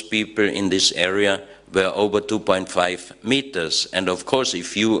that those people in this area were over 2.5 meters. And of course,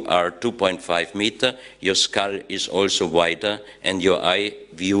 if you are 2.5 meter, your skull is also wider, and your eye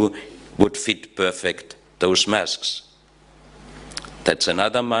view would fit perfect those masks. That's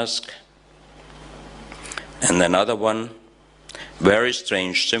another mask. And another one, very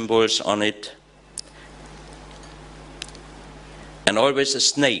strange symbols on it. And always a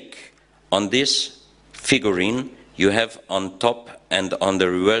snake. On this figurine, you have on top and on the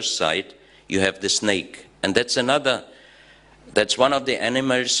reverse side, you have the snake. And that's one of the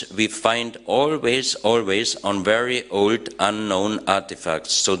animals we find always on very old unknown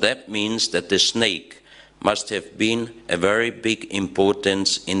artifacts. So that means that the snake must have been a very big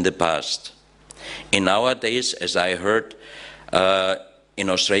importance in the past. In our days, as I heard, in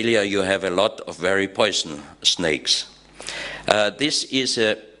Australia you have a lot of very poisonous snakes. This is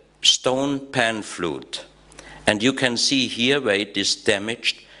a stone pan flute, and you can see here where it is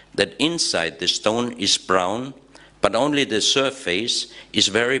damaged that inside the stone is brown, but only the surface is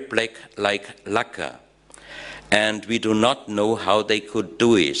very black like lacquer. And we do not know how they could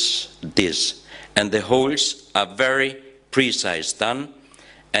do this. And the holes are very precise done.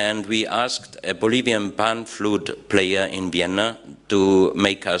 And we asked a Bolivian pan flute player in Vienna to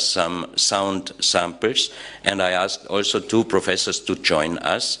make us some sound samples. And I asked also 2 professors to join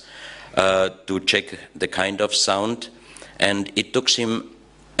us to check the kind of sound. And it took him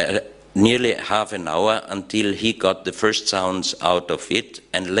nearly half an hour until he got the first sounds out of it,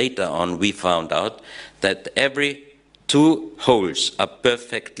 and later on we found out that every 2 holes are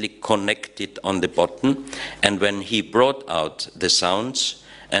perfectly connected on the bottom, and when he brought out the sounds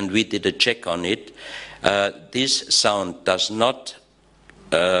and we did a check on it, this sound does not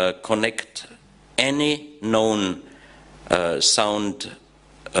connect any known sound,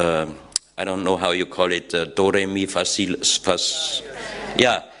 I don't know how you call it, do, re, mi, fa, si,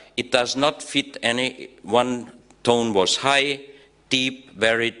 yeah. It does not fit any. One tone was high, deep,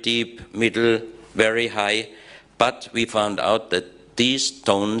 very deep, middle, very high, but we found out that these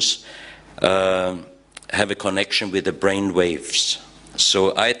tones have a connection with the brain waves.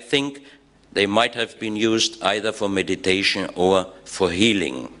 So I think they might have been used either for meditation or for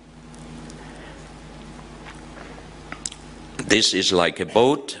healing. This is like a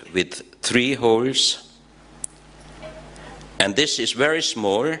boat with 3 holes. And this is very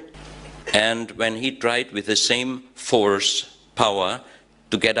small, and when he tried with the same force, power,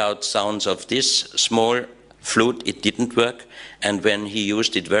 to get out sounds of this small flute, it didn't work. And when he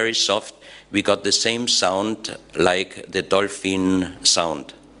used it very soft, we got the same sound like the dolphin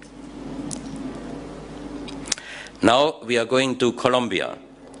sound. Now we are going to Colombia.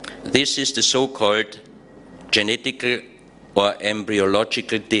 This is the so-called genetical or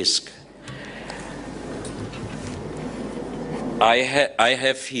embryological disc. I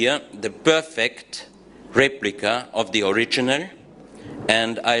have here the perfect replica of the original,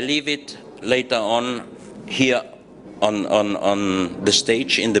 and I leave it later on here on the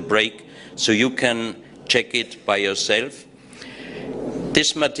stage in the break, so you can check it by yourself.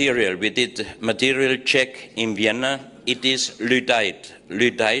 This material, we did material check in Vienna. It is lyddite.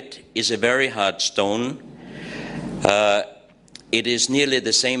 Lyddite is a very hard stone. It is nearly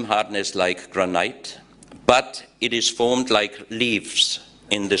the same hardness like granite, but it is formed like leaves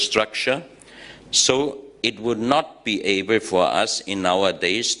in the structure, so it would not be able for us in our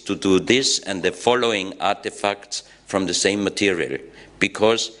days to do this and the following artifacts from the same material,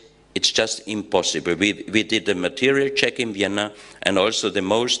 because it's just impossible. We did a material check in Vienna, and also the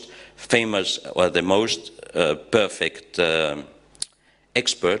most famous or the most perfect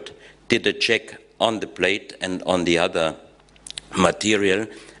expert did a check on the plate and on the other material,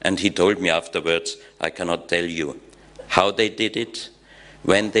 and he told me afterwards, I cannot tell you how they did it,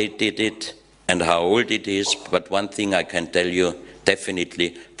 when they did it, and how old it is, but one thing I can tell you,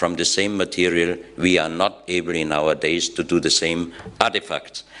 definitely from the same material, we are not able in our days to do the same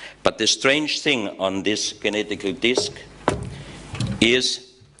artifacts. But the strange thing on this genetical disc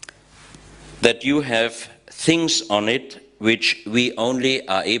is that you have things on it which we only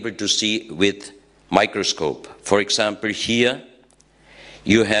are able to see with microscope. For example, here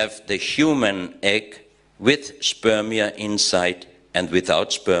you have the human egg with spermia inside and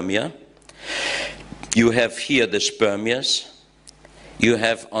without spermia. You have here the spermias. You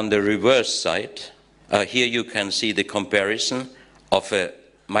have on the reverse side, here you can see the comparison of a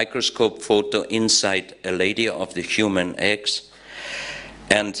microscope photo inside a lady of the human eggs.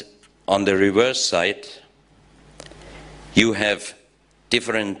 And on the reverse side, you have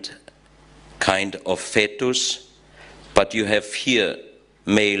different kind of fetus, but you have here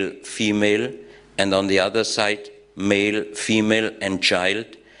male, female, and on the other side, male, female, and child.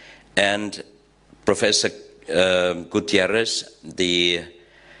 And Professor Gutierrez, the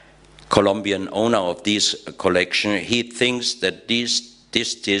Colombian owner of this collection, he thinks that this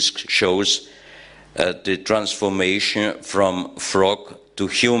disc shows the transformation from frog to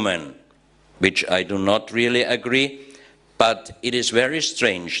human, which I do not really agree. But it is very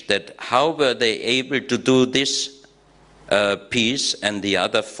strange that how were they able to do this piece and the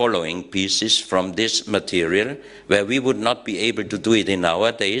other following pieces from this material, where we would not be able to do it in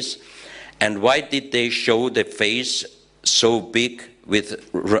our days. And why did they show the face so big with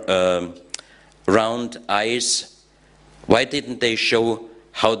round eyes? Why didn't they show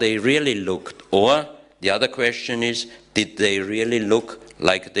how they really looked? Or the other question is, did they really look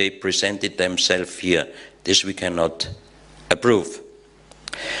like they presented themselves here? This we cannot approve.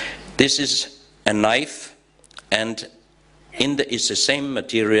 This is a knife, and it's the same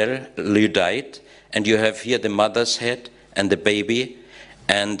material, lyddite, and you have here the mother's head and the baby,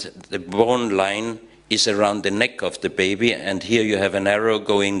 and the bone line is around the neck of the baby, and here you have an arrow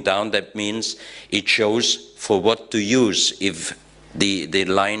going down. That means it shows for what to use. If the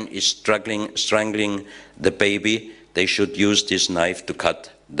line is strangling the baby, they should use this knife to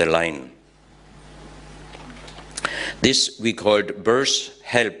cut the line. This we called birth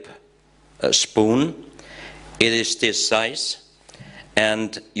help spoon. It is this size,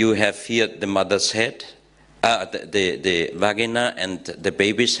 and you have here the mother's head, the vagina and the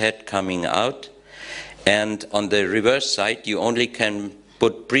baby's head coming out, and on the reverse side you only can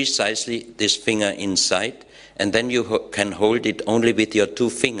put precisely this finger inside, and then you can hold it only with your 2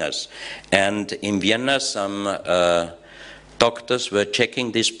 fingers. And in Vienna some doctors were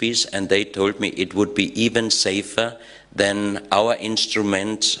checking this piece, and they told me it would be even safer than our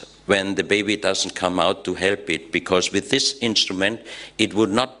instruments when the baby doesn't come out to help it, because with this instrument it would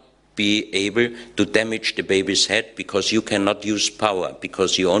not be able to damage the baby's head, because you cannot use power,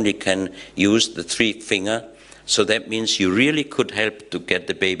 because you only can use the 3 finger. So that means you really could help to get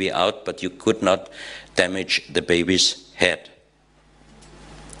the baby out, but you could not damage the baby's head.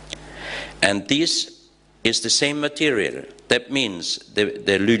 And this is the same material. That means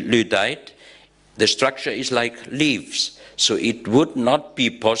the lyddite, the structure is like leaves. So it would not be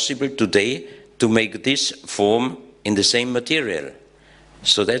possible today to make this form in the same material.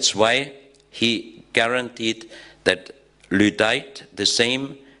 So that's why he guaranteed that lyddite, the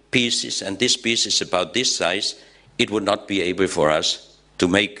same pieces, and this piece is about this size, it would not be able for us to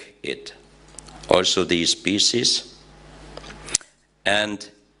make it. Also these pieces. And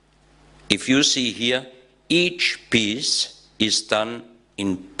if you see here, each piece is done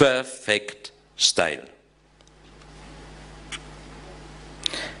in perfect style.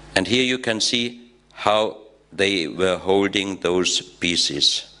 And here you can see how they were holding those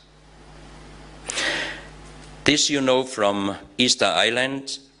pieces. This you know from Easter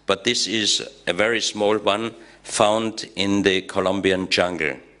Island, but this is a very small one found in the Colombian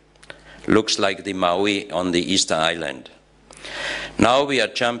jungle. Looks like the Maui on the Easter Island. Now we are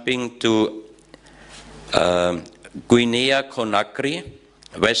jumping to Guinea-Conakry,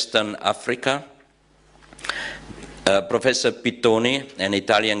 Western Africa. Professor Pittoni, an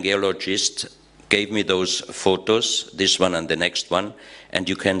Italian geologist, gave me those photos, this one and the next one, and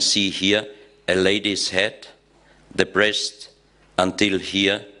you can see here a lady's head, the breast until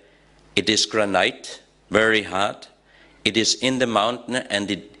here. It is granite, very hard. It is in the mountain, and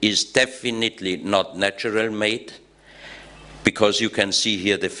it is definitely not natural made, because you can see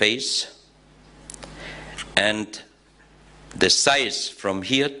here the face. And the size from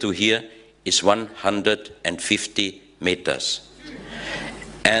here to here is 150 meters.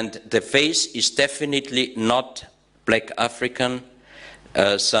 And the face is definitely not black African.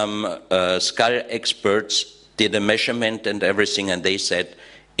 Some skull experts did a measurement and everything, and they said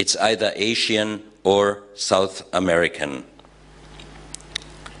it's either Asian or South American.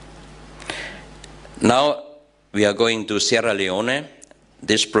 Now we are going to Sierra Leone.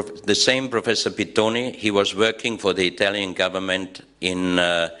 The same Professor Pittoni, he was working for the Italian government in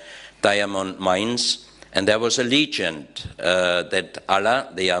diamond mines, and there was a legend that Allah,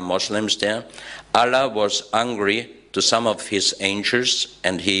 they are Muslims there, Allah was angry to some of his angels,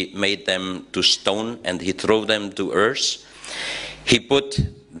 and he made them to stone, and he threw them to earth. He put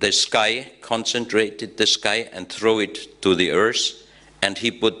the sky, concentrated the sky and threw it to the earth, and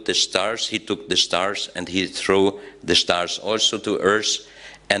he put the stars, he took the stars and he threw the stars also to earth,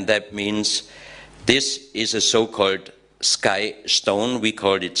 and that means this is a so-called sky stone. We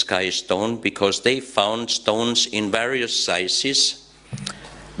called it sky stone because they found stones in various sizes,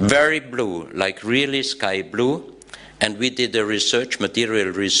 very blue, like really sky blue, and we did a research,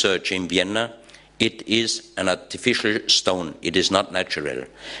 material research in Vienna. It is an artificial stone, it is not natural.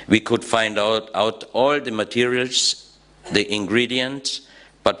 We could find out all the materials, the ingredients,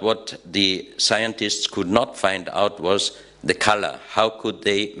 but what the scientists could not find out was the color. How could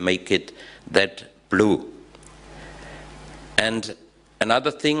they make it that blue? And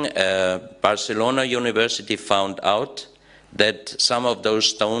another thing, Barcelona University found out that some of those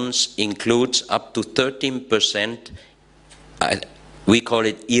stones includes up to 13%, we call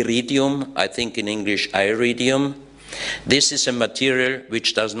it iridium, I think in English iridium, This is a material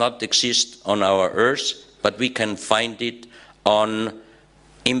which does not exist on our Earth, but we can find it on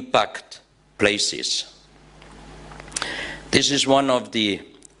impact places. This is one of the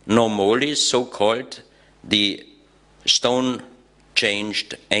Normolis, so-called, the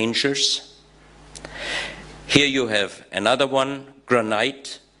stone-changed angels. Here you have another one,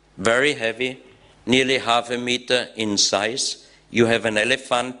 granite, very heavy, nearly half a meter in size. You have an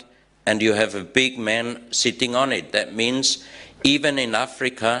elephant and you have a big man sitting on it. That means even in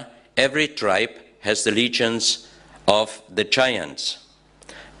Africa, every tribe has the legions of the giants.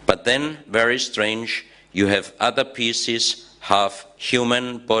 But then, very strange, you have other pieces, half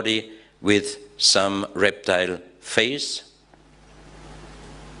human body with some reptile face.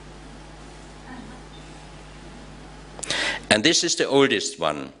 And this is the oldest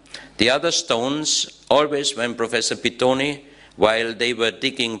one. The other stones, always when Professor Pitoni, while they were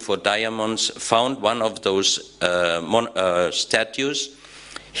digging for diamonds, found one of those statues,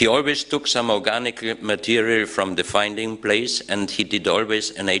 he always took some organic material from the finding place, and he did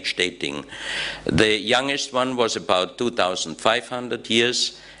always an age dating. The youngest one was about 2,500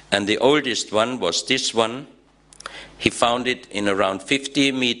 years, and the oldest one was this one. He found it in around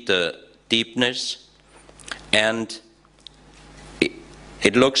 50-meter deepness, and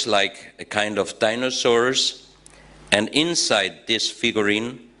it looks like a kind of dinosaurs, and inside this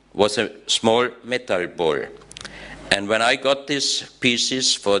figurine was a small metal ball. And when I got these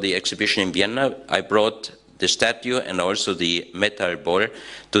pieces for the exhibition in Vienna, I brought the statue and also the metal ball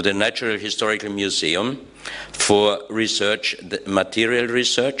to the Natural Historical Museum for research, the material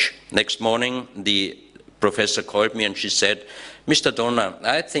research. Next morning, the professor called me and she said, "Mr. Dona,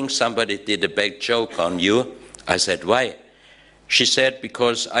 I think somebody did a bad joke on you." I said, "Why?" She said,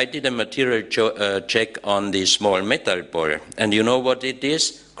 "Because I did a material check on the small metal ball, and you know what it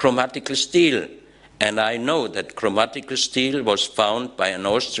is? Chromatical steel. And I know that chromatical steel was found by an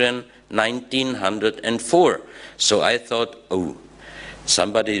Austrian 1904. So I thought, oh,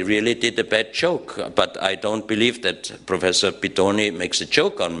 somebody really did a bad joke, but I don't believe that Professor Pitoni makes a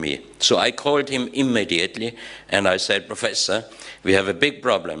joke on me. So I called him immediately and I said, "Professor, we have a big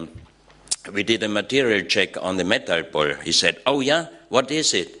problem. We did a material check on the metal ball." He said, "Oh yeah, what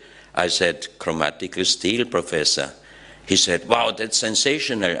is it?" I said, "Chromatical steel, Professor." He said, "Wow, that's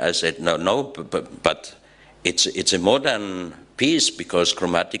sensational." I said, no, but it's a modern piece, because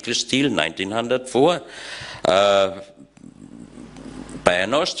chromatical steel, 1904, by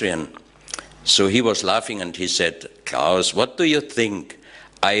an Austrian. So he was laughing and he said, "Klaus, what do you think?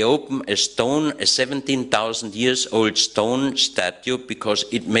 I open a stone, a 17,000 years old stone statue, because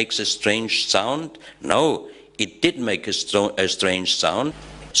it makes a strange sound?" No, it did make a strange sound.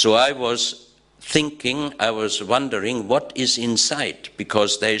 So I was thinking, I was wondering what is inside,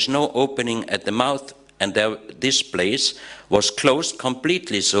 because there is no opening at the mouth, and this place was closed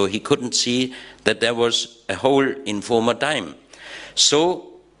completely, so he couldn't see that there was a hole in former time.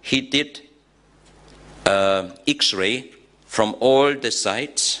 So he did X-ray from all the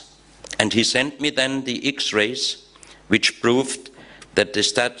sides, and he sent me then the X-rays, which proved that the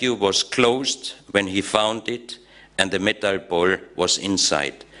statue was closed when he found it, and the metal ball was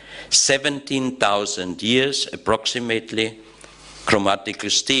inside. 17,000 years approximately,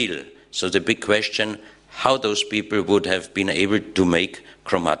 chromatical steel. So the big question, how those people would have been able to make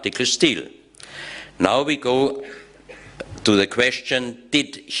chromatical steel. Now we go to the question,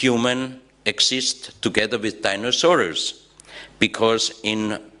 did human exist together with dinosaurs? Because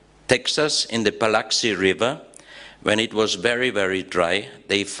in Texas, in the Biloxi River, when it was very, very dry,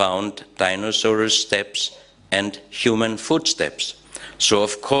 they found dinosaurs steps and human footsteps. So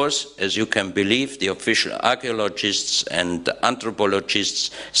of course, as you can believe, the official archaeologists and anthropologists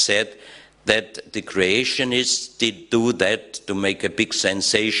said that the creationists did do that to make a big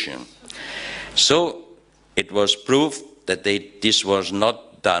sensation. So it was proved that this was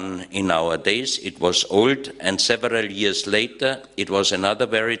not done in our days. It was old, and several years later, it was another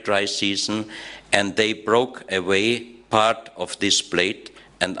very dry season, and they broke away part of this plate,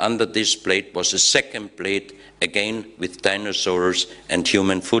 and under this plate was a second plate, again with dinosaurs and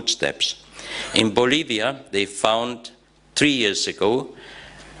human footsteps. In Bolivia, they found 3 years ago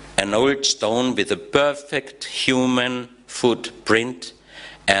an old stone with a perfect human footprint,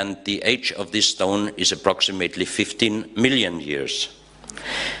 and the age of this stone is approximately 15 million years.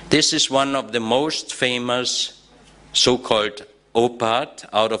 This is one of the most famous so-called OPART,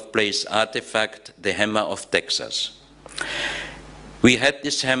 out-of-place artifact, the hammer of Texas. We had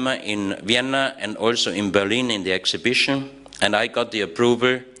this hammer in Vienna and also in Berlin in the exhibition, and I got the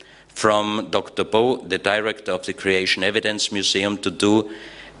approval from Dr. Bo, the director of the Creation Evidence Museum, to do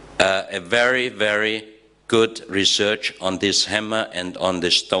a very, very good research on this hammer and on the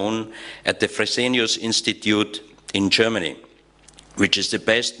stone at the Fresenius Institute in Germany, which is the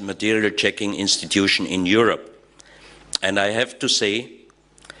best material checking institution in Europe. And I have to say,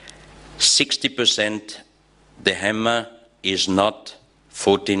 60% the hammer is not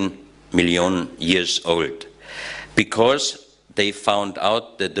 14 million years old, because they found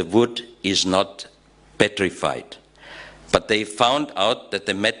out that the wood is not petrified. But they found out that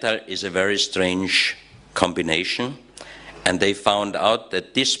the metal is a very strange combination, and they found out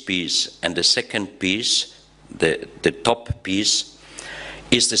that this piece and the second piece, the top piece,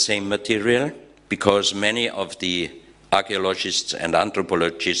 is the same material, because many of the archaeologists and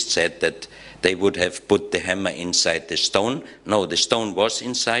anthropologists said that they would have put the hammer inside the stone. No, the stone was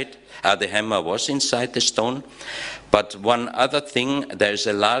inside, the hammer was inside the stone. But one other thing, there is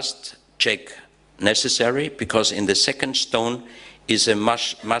a last check necessary, because in the second stone is a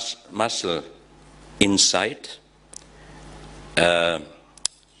muscle inside, a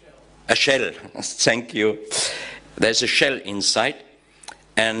shell, thank you. There's a shell inside,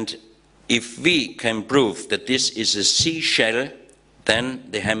 and if we can prove that this is a seashell, then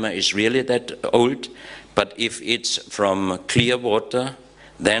the hammer is really that old. But if it's from clear water,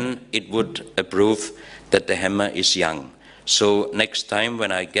 then it would prove that the hammer is young. So next time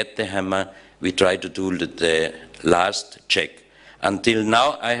when I get the hammer, we try to do the last check. Until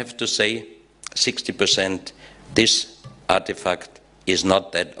now, I have to say 60% this artifact is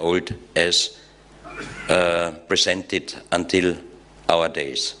not that old as presented until our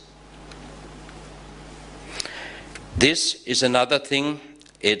days. This is another thing.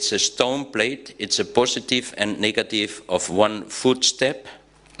 It's a stone plate. It's a positive and negative of one footstep,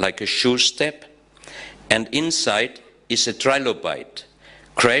 like a shoe step. And inside is a trilobite,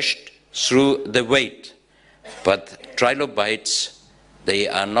 crashed through the weight. But trilobites, they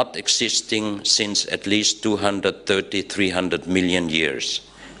are not existing since at least 230, 300 million years.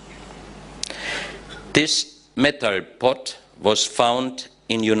 This metal pot was found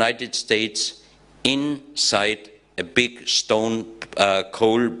in United States inside a big stone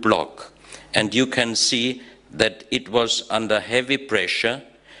coal block. And you can see that it was under heavy pressure,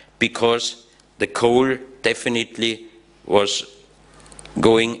 because the coal definitely was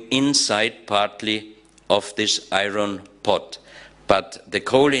going inside partly of this iron pot. But the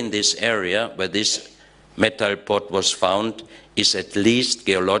coal in this area where this metal pot was found is at least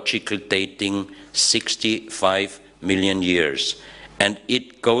geological dating 65 million years. And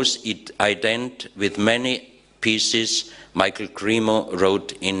it goes ident with many pieces Michael Cremo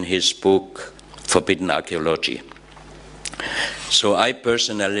wrote in his book Forbidden Archaeology. So I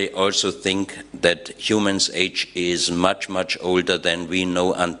personally also think that humans' age is much, much older than we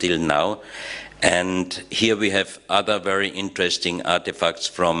know until now. And here we have other very interesting artifacts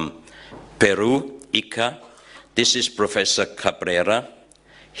from Peru, Ica. This is Professor Cabrera.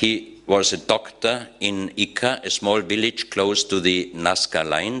 He was a doctor in Ica, a small village close to the Nazca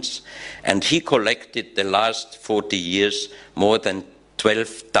lines, and he collected the last 40 years more than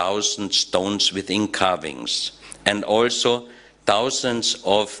 12,000 stones within carvings, and also thousands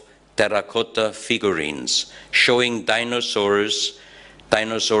of terracotta figurines showing dinosaurs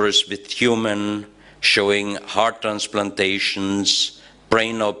with human, showing heart transplantations,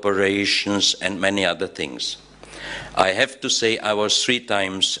 brain operations, and many other things. I have to say I was 3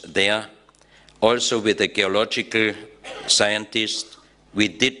 times there, also with a geological scientist. We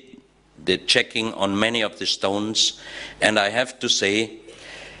did the checking on many of the stones, and I have to say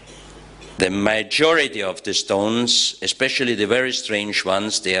the majority of the stones, especially the very strange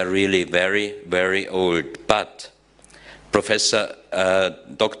ones, they are really very, very old. But Professor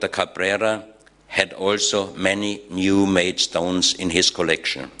Dr. Cabrera had also many new-made stones in his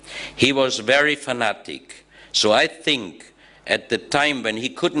collection. He was very fanatic. So I think at the time when he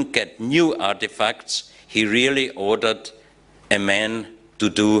couldn't get new artifacts, he really ordered a man to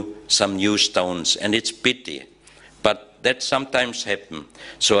do some new stones, and it's pity. But that sometimes happens.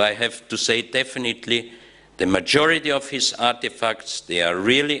 So I have to say definitely the majority of his artifacts, they are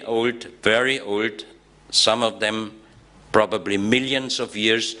really old, very old, some of them probably millions of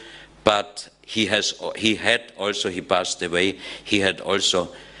years, but he passed away, he had also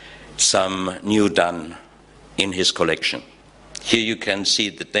some new done in his collection. Here you can see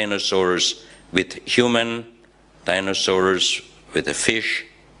the dinosaurs with human, dinosaurs with a fish,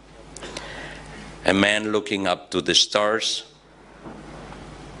 a man looking up to the stars.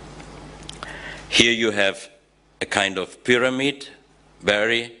 Here you have a kind of pyramid,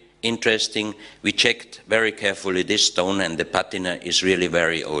 very interesting. We checked very carefully this stone, and the patina is really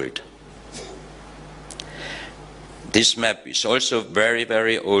very old. This map is also very,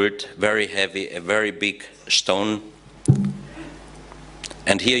 very old, very heavy, a very big stone.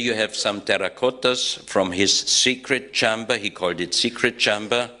 And here you have some terracottas from his secret chamber. He called it secret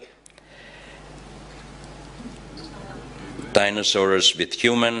chamber. Dinosaurs with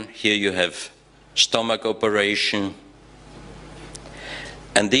human. Here you have stomach operation.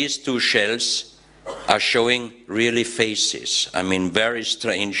 And these two shells are showing really faces. I mean, very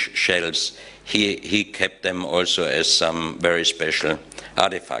strange shells. He kept them also as some very special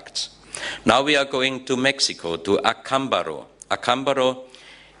artifacts. Now we are going to Mexico, to Acámbaro. Acámbaro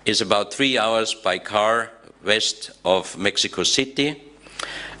is about 3 hours by car west of Mexico City.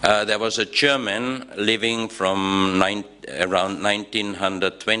 There was a German living from around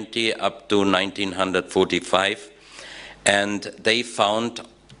 1920 up to 1945, and they found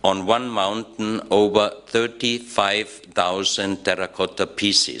on one mountain over 35,000 terracotta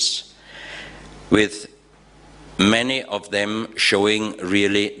pieces, with many of them showing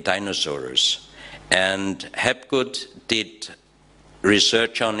really dinosaurs. And Hapgood did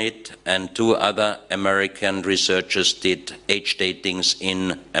research on it, and 2 other American researchers did age datings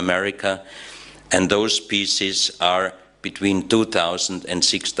in America, and those pieces are between 2,000 and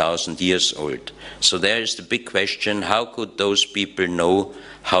 6,000 years old. So there is the big question, how could those people know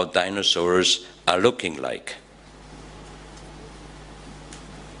how dinosaurs are looking like?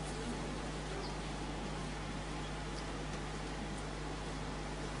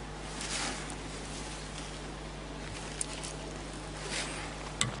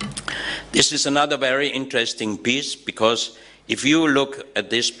 This is another very interesting piece, because if you look at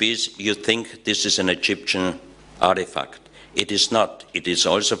this piece, you think this is an Egyptian artifact. It is not. It is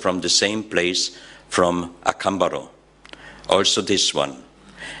also from the same place, from Acámbaro. Also this one.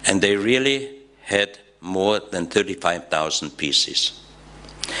 And they really had more than 35,000 pieces.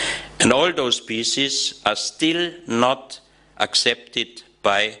 And all those pieces are still not accepted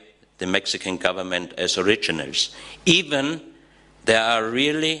by the Mexican government as originals. Even there are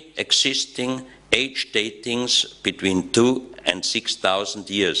really existing age datings between 2,000 and 6,000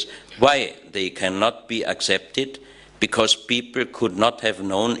 years. Why they cannot be accepted? Because people could not have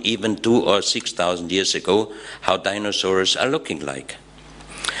known even 2,000 or 6,000 years ago how dinosaurs are looking like.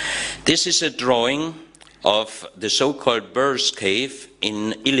 This is a drawing of the so-called Burrs Cave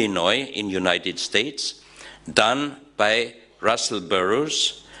in Illinois, in United States, done by Russell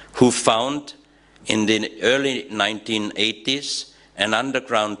Burroughs, who found in the early 1980s an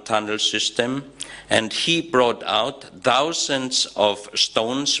underground tunnel system, and he brought out thousands of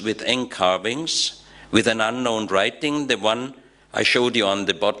stones with end carvings with an unknown writing, the one I showed you on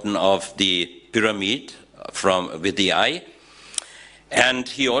the bottom of the pyramid with the eye. And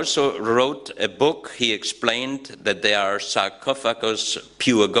he also wrote a book. He explained that there are sarcophagus,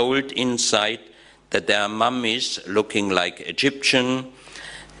 pure gold inside, that there are mummies looking like Egyptian,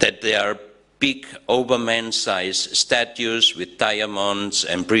 that there are big overman-sized statues with diamonds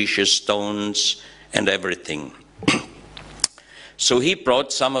and precious stones and everything. So he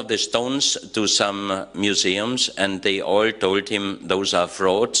brought some of the stones to some museums, and they all told him those are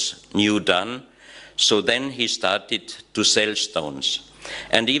frauds, new done. So then he started to sell stones.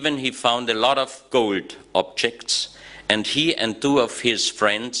 And even he found a lot of gold objects, and he and 2 of his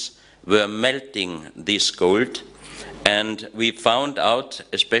friends were melting this gold. And we found out,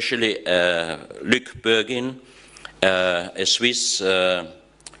 especially Luc Bergin, a Swiss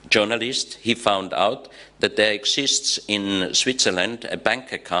journalist, he found out that there exists in Switzerland a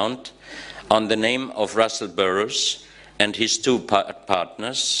bank account on the name of Russell Burroughs and his 2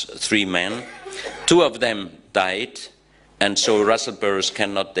 partners, 3 men. 2 of them died, and so Russell Burroughs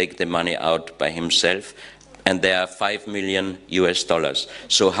cannot take the money out by himself, and there are $5 million US.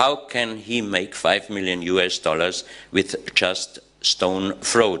 So how can he make $5 million US with just stone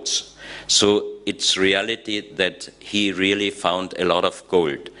frauds? So it's reality that he really found a lot of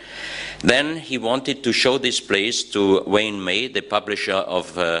gold. Then he wanted to show this place to Wayne May, the publisher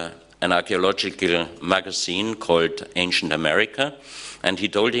of an archaeological magazine called Ancient America, and he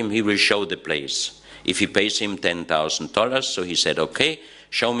told him he will show the place if he pays him $10,000. So he said, okay,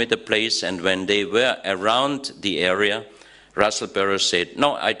 show me the place. And when they were around the area, Russell Burroughs said,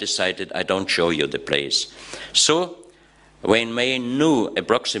 no, I decided I don't show you the place. So Wayne May knew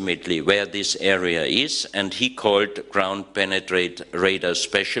approximately where this area is, and he called ground penetrate radar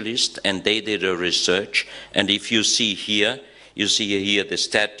specialists, and they did a research. And if you see here the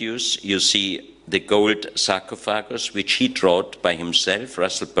statues, you see the gold sarcophagus, which he wrought by himself,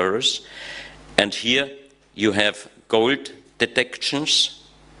 Russell Burroughs. And here you have gold detections,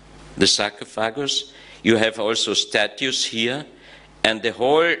 the sarcophagus. You have also statues here, and the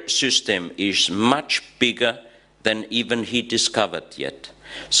whole system is much bigger than even he discovered yet.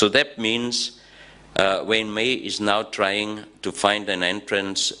 So that means Wayne May is now trying to find an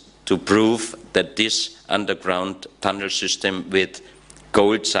entrance to prove that this underground tunnel system with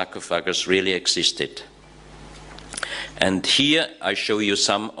gold sarcophagus really existed. And here I show you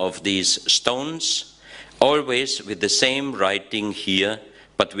some of these stones, always with the same writing here,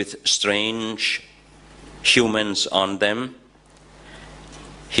 but with strange humans on them.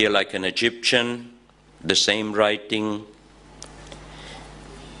 Here like an Egyptian, the same writing.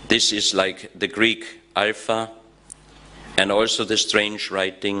 This is like the Greek Alpha, and also the strange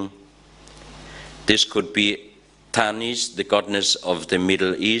writing. This could be Tanis, the goddess of the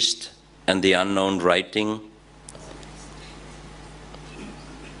Middle East, and the unknown writing.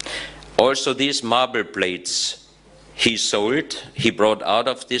 Also these marble plates he sold, he brought out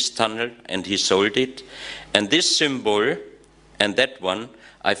of this tunnel and he sold it. And this symbol and that one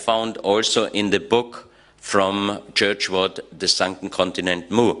I found also in the book from Churchward, The Sunken Continent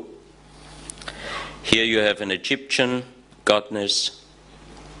Mu. Here you have an Egyptian goddess.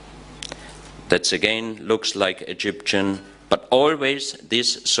 That again looks like Egyptian, but always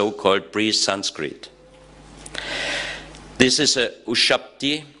this so-called pre-Sanskrit. This is a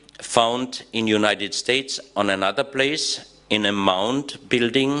Ushabti found in United States on another place in a mound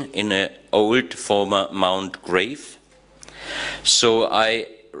building in an old former mound grave. So I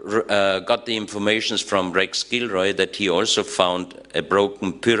got the information from Rex Gilroy that he also found a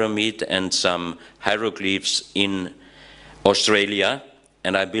broken pyramid and some hieroglyphs in Australia,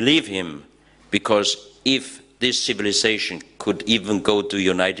 and I believe him, because if this civilization could even go to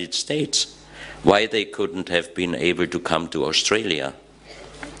United States, why they couldn't have been able to come to Australia?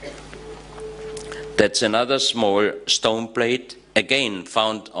 That's another small stone plate, again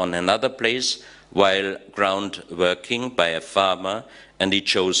found on another place while ground working by a farmer, and it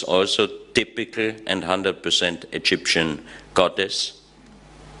shows also typical and 100% Egyptian goddess.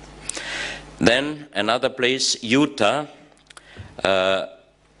 Then another place, Utah,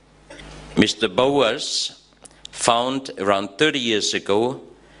 Mr. Bowers found around 30 years ago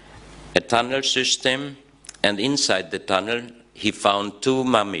a tunnel system, and inside the tunnel he found two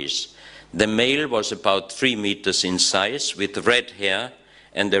mummies. The male was about 3 meters in size with red hair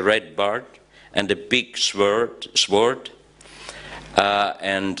and a red beard and a big sword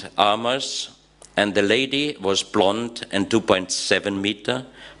and armors, and the lady was blonde and 2.7 meter,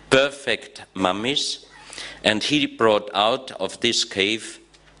 perfect mummies, and he brought out of this cave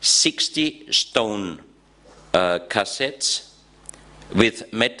 60 stone cassettes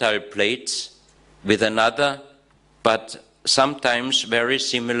with metal plates, with another, but sometimes very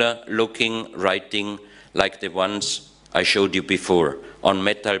similar looking writing like the ones I showed you before on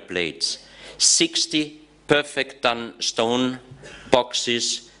metal plates. 60 perfect done stone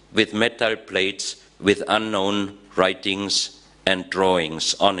boxes with metal plates with unknown writings and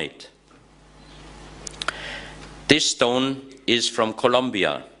drawings on it. This stone is from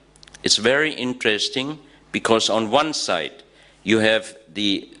Colombia. It's very interesting because on one side you have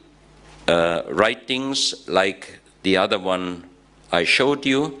the writings like the other one I showed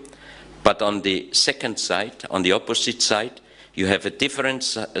you, but on the second side, on the opposite side, you have a different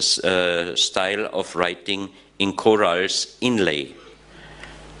style of writing in corals inlay.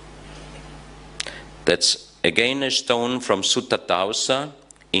 That's again a stone from Sutatausa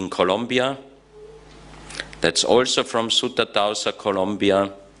in Colombia. That's also from Sutatausa,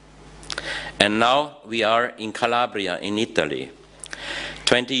 Colombia. And now we are in Calabria, in Italy.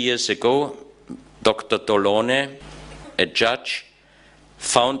 20 years ago, Dr. Dolone, a judge,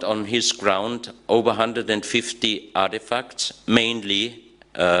 found on his ground over 150 artifacts, mainly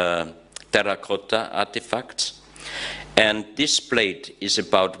terracotta artifacts. And this plate is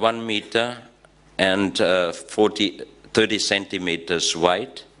about 1 meter and 30 centimeters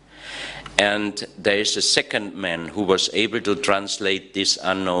wide. And there is a second man who was able to translate these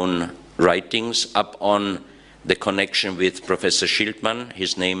unknown writings up on the connection with Professor Schildmann.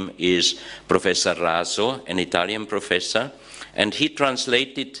 His name is Professor Raso, an Italian professor, and he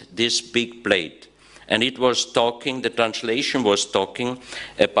translated this big plate. And it was talking, the translation was talking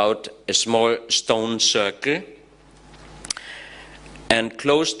about a small stone circle, and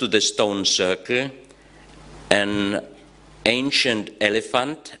close to the stone circle, an ancient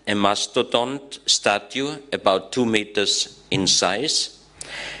elephant, a mastodon statue, about 2 meters in size,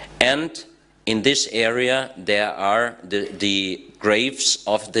 and in this area there are the graves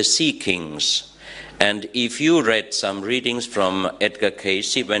of the sea kings. And if you read some readings from Edgar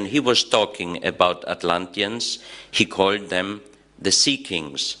Cayce, when he was talking about Atlanteans, he called them the sea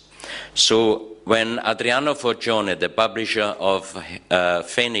kings. So when Adriano Forgione, the publisher of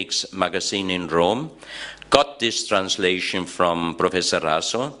Phoenix magazine in Rome, got this translation from Professor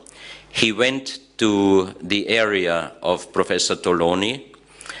Raso. He went to the area of Professor Toloni,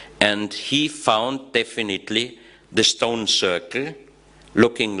 and he found definitely the stone circle,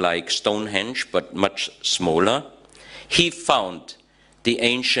 looking like Stonehenge, but much smaller. He found the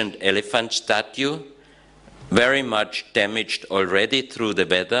ancient elephant statue, very much damaged already through the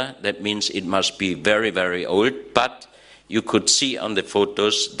weather. That means it must be very, very old, but you could see on the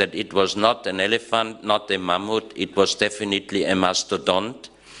photos that it was not an elephant, not a mammoth, it was definitely a mastodont.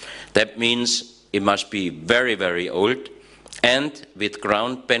 That means it must be very, very old. And with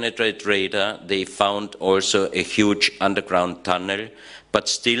ground penetrate radar, they found also a huge underground tunnel, but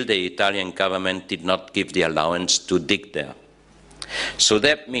still the Italian government did not give the allowance to dig there. So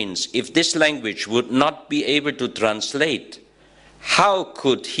that means if this language would not be able to translate, how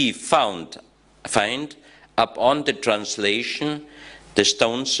could he find upon the translation the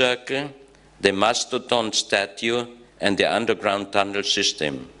stone circle, the mastodon statue, and the underground tunnel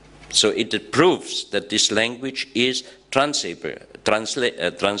system? So it proves that this language is translatable.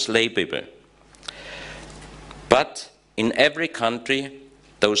 But in every country,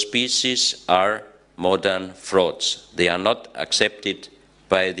 those pieces are modern frauds. They are not accepted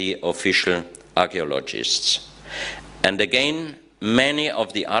by the official archaeologists. And again, many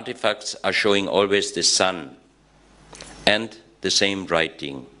of the artifacts are showing always the sun and the same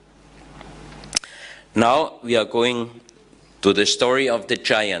writing. Now we are going to the story of the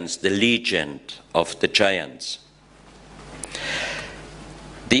giants, the legend of the giants.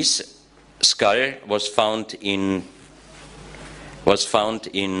 This skull was found in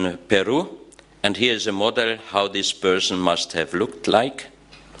Peru, and here is a model how this person must have looked like.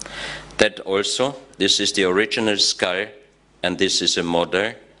 That also, this is the original skull, and this is a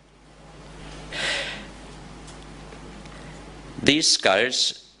model. These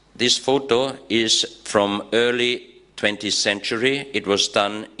skulls, this photo is from early 20th century. It was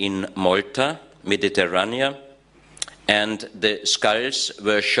done in Malta, Mediterranean, and the skulls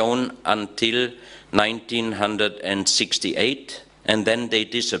were shown until 1968, and then they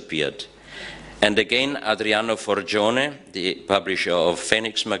disappeared. And again, Adriano Forgione, the publisher of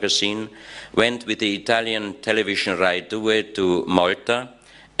Phoenix magazine, went with the Italian television Rai Due to Malta,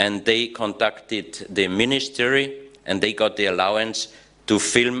 and they contacted the ministry, and they got the allowance to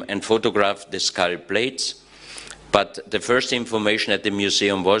film and photograph the skull plates. But the first information at the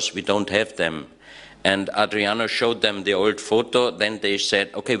museum was, we don't have them. And Adriano showed them the old photo. Then they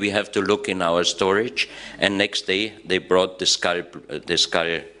said, okay, we have to look in our storage. And next day, they brought the skull,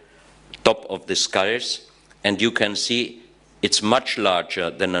 top of the skulls. And you can see it's much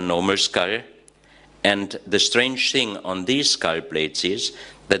larger than a normal skull. And the strange thing on these skull plates is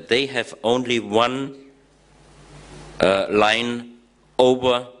that they have only one line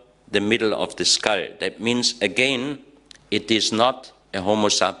over the middle of the skull. That means, again, it is not a Homo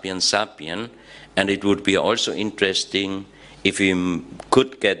sapiens sapien, and it would be also interesting if we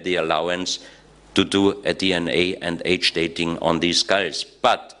could get the allowance to do a DNA and age dating on these skulls.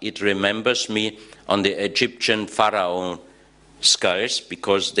 But it remembers me on the Egyptian pharaoh skulls,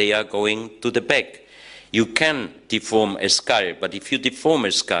 because they are going to the back. You can deform a skull, but if you deform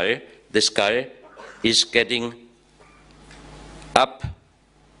a skull, the skull is getting up.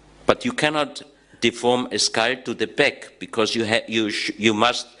 But you cannot deform a skull to the back, because you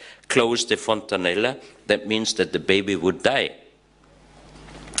must close the fontanella. That means that the baby would die.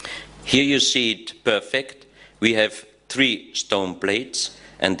 Here you see it perfect. We have 3 stone plates,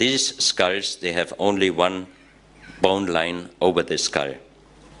 and these skulls, they have only one bone line over the skull.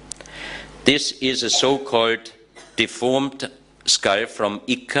 This is a so-called deformed skull from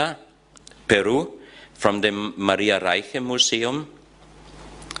Ica, Peru, from the Maria Reiche Museum.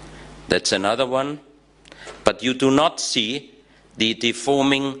 That's another one. But you do not see the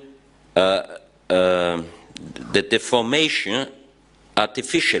deforming, the deformation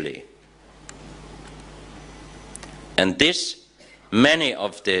artificially. And this, many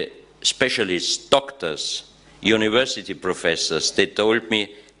of the specialists, doctors, university professors, they told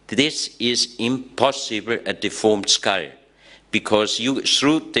me, this is impossible, a deformed skull, because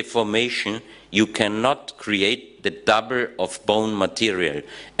through deformation, you cannot create the double of bone material.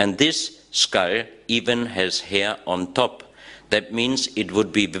 And this skull even has hair on top. That means it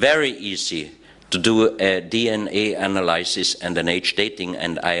would be very easy to do a DNA analysis and an age dating,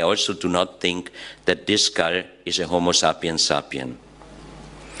 and I also do not think that this skull is a Homo sapiens sapien.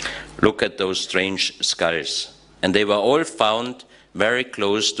 Look at those strange skulls. And they were all found very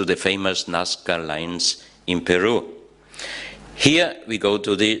close to the famous Nazca lines in Peru. Here we go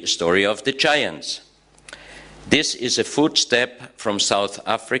to the story of the giants. This is a footstep from South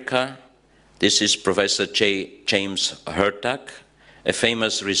Africa This is Professor James Hertag, a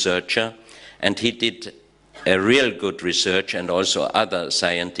famous researcher, and he did a real good research, and also other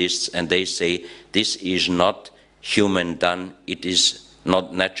scientists, and they say this is not human done, it is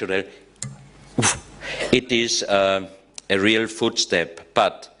not natural, it is a real footstep.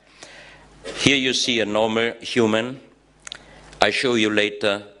 But here you see a normal human. I show you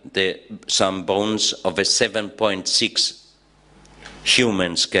later some bones of a 7.6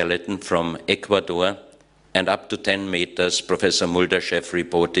 human skeleton from Ecuador, and up to 10 meters, Professor Muldashev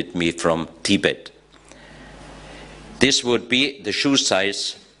reported me from Tibet. This would be the shoe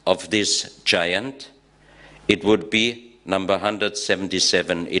size of this giant. It would be number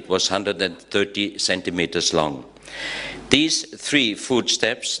 177. It was 130 centimeters long. These three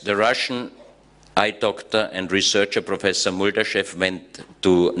footsteps, the Russian eye doctor and researcher Professor Muldashev went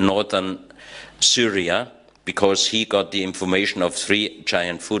to northern Syria because he got the information of three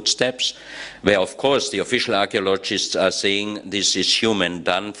giant footsteps, where of course the official archaeologists are saying this is human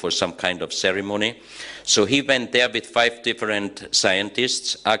done for some kind of ceremony. So he went there with 5 different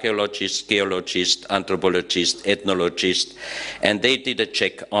scientists, archaeologists, geologists, anthropologists, ethnologists, and they did a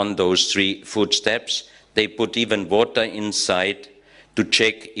check on those 3 footsteps. They put even water inside to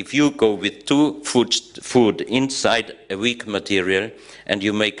check if you go with 2 foot inside a weak material and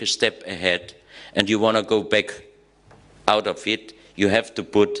you make a step ahead and you want to go back out of it, you have to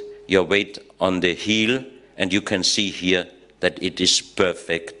put your weight on the heel, and you can see here that it is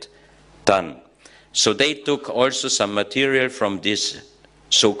perfect done. So they took also some material from this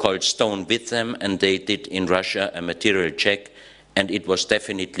so-called stone with them, and they did in Russia a material check, and it was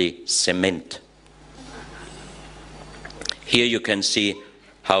definitely cement. Here you can see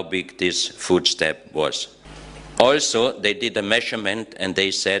how big this footstep was. Also, they did a measurement, and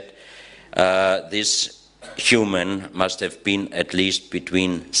they said this human must have been at least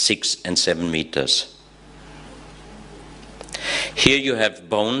between 6 and 7 meters. Here you have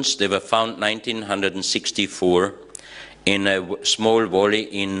bones. They were found 1964 in a small valley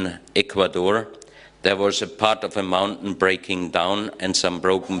in Ecuador. There was a part of a mountain breaking down and some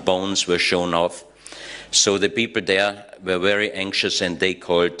broken bones were shown off. So the people there were very anxious, and they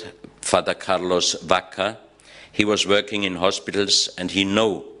called Father Carlos Vaca. He was working in hospitals, and he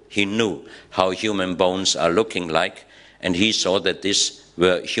knew how human bones are looking like, and he saw that these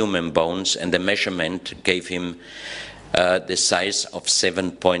were human bones, and the measurement gave him the size of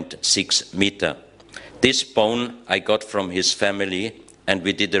 7.6 meter. This bone I got from his family, and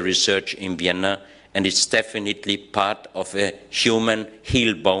we did a research in Vienna, and it's definitely part of a human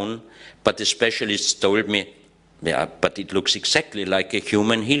heel bone, but the specialists told me, yeah, but it looks exactly like a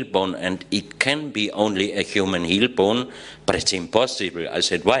human heel bone, and it can be only a human heel bone, but it's impossible. I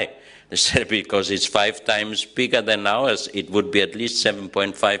said, why? They said, because it's 5 times bigger than ours. It would be at least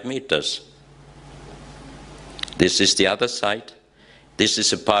 7.5 meters. This is the other side. This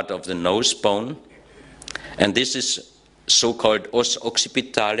is a part of the nose bone, and this is so-called os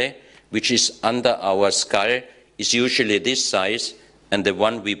occipitale, which is under our skull, is usually this size, and the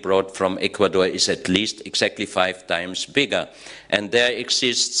one we brought from Ecuador is at least exactly 5 times bigger. And there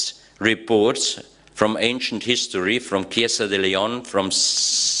exists reports from ancient history, from Chiesa de Leon, from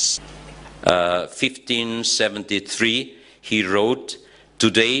 1573. He wrote,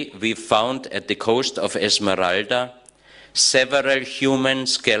 "Today we found at the coast of Esmeralda several human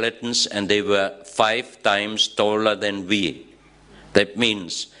skeletons, and they were 5 times taller than we." That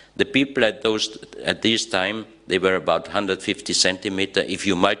means the people at this time, they were about 150 centimeters. If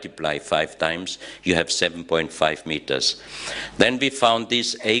you multiply 5 times, you have 7.5 meters. Then we found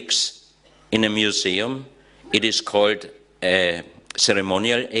these eggs in a museum. It is called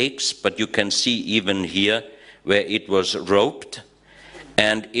ceremonial eggs, but you can see even here where it was roped.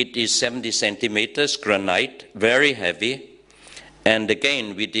 And it is 70 centimeters, granite, very heavy. And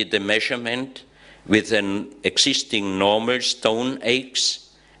again, we did the measurement with an existing normal stone eggs,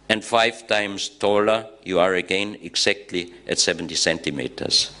 and 5 times taller, you are again exactly at 70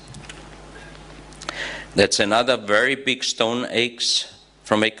 centimeters. That's another very big stone eggs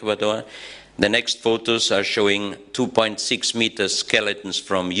from Ecuador. The next photos are showing 2.6 meter skeletons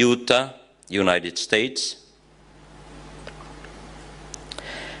from Utah, United States.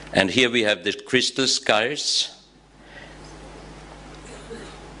 And here we have the crystal skulls.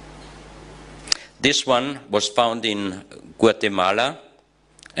 This one was found in Guatemala,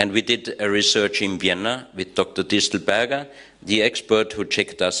 and we did a research in Vienna with Dr. Distelberger, the expert who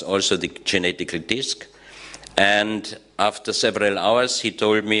checked us also the genetical disc. And after several hours, he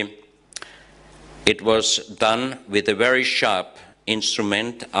told me it was done with a very sharp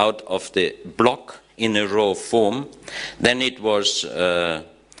instrument out of the block in a raw form. Then it was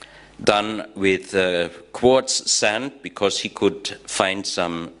done with quartz sand, because he could find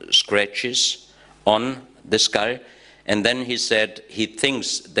some scratches on the skull. And then he said he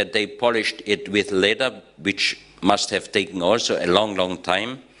thinks that they polished it with leather, which must have taken also a long, long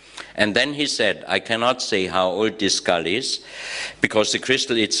time. And then he said, I cannot say how old this skull is, because the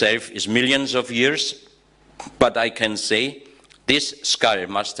crystal itself is millions of years, but I can say this skull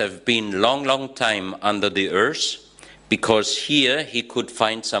must have been long, long time under the earth, because here he could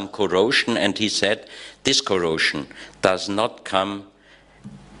find some corrosion, and he said this corrosion does not come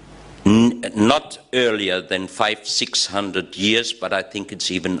not earlier than 500–600 years, but I think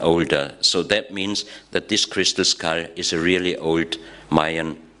it's even older. So that means that this crystal skull is a really old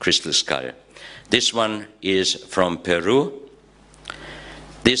Mayan crystal skull. This one is from Peru.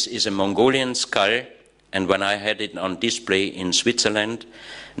 This is a Mongolian skull, and when I had it on display in Switzerland,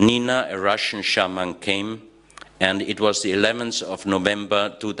 Nina, a Russian shaman, came, and it was the 11th of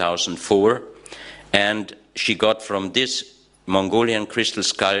November 2004, and she got from this Mongolian crystal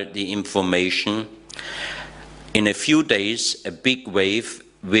skull the information: in a few days a big wave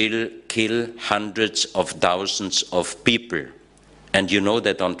will kill hundreds of thousands of people. And you know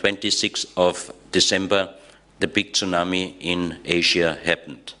that on 26th of December the big tsunami in Asia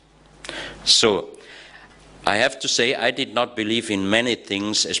happened. So I have to say, I did not believe in many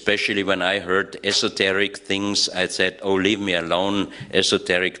things, especially when I heard esoteric things. I said, oh, leave me alone,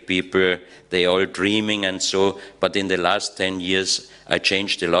 esoteric people, they all dreaming and so. But in the last 10 years, I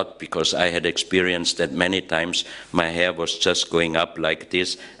changed a lot, because I had experienced that many times my hair was just going up like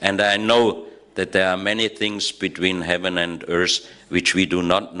this. And I know that there are many things between heaven and earth which we do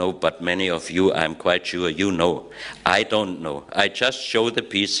not know, but many of you, I'm quite sure you know. I don't know. I just show the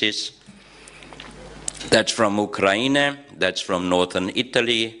pieces. That's from Ukraine, that's from northern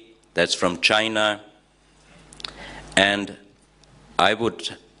Italy, that's from China. And I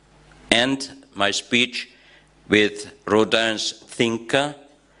would end my speech with Rodin's Thinker,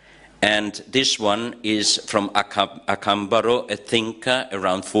 and this one is from Acambaro, a thinker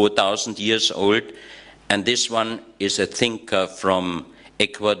around 4,000 years old, and this one is a thinker from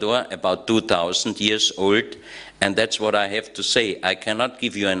Ecuador, about 2,000 years old. And that's what I have to say. I cannot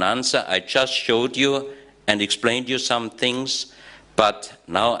give you an answer. I just showed you and explained you some things, but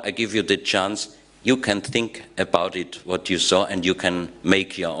now I give you the chance. You can think about it, what you saw, and you can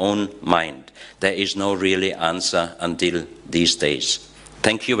make your own mind. There is no really answer until these days.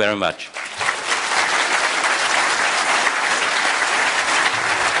 Thank you very much.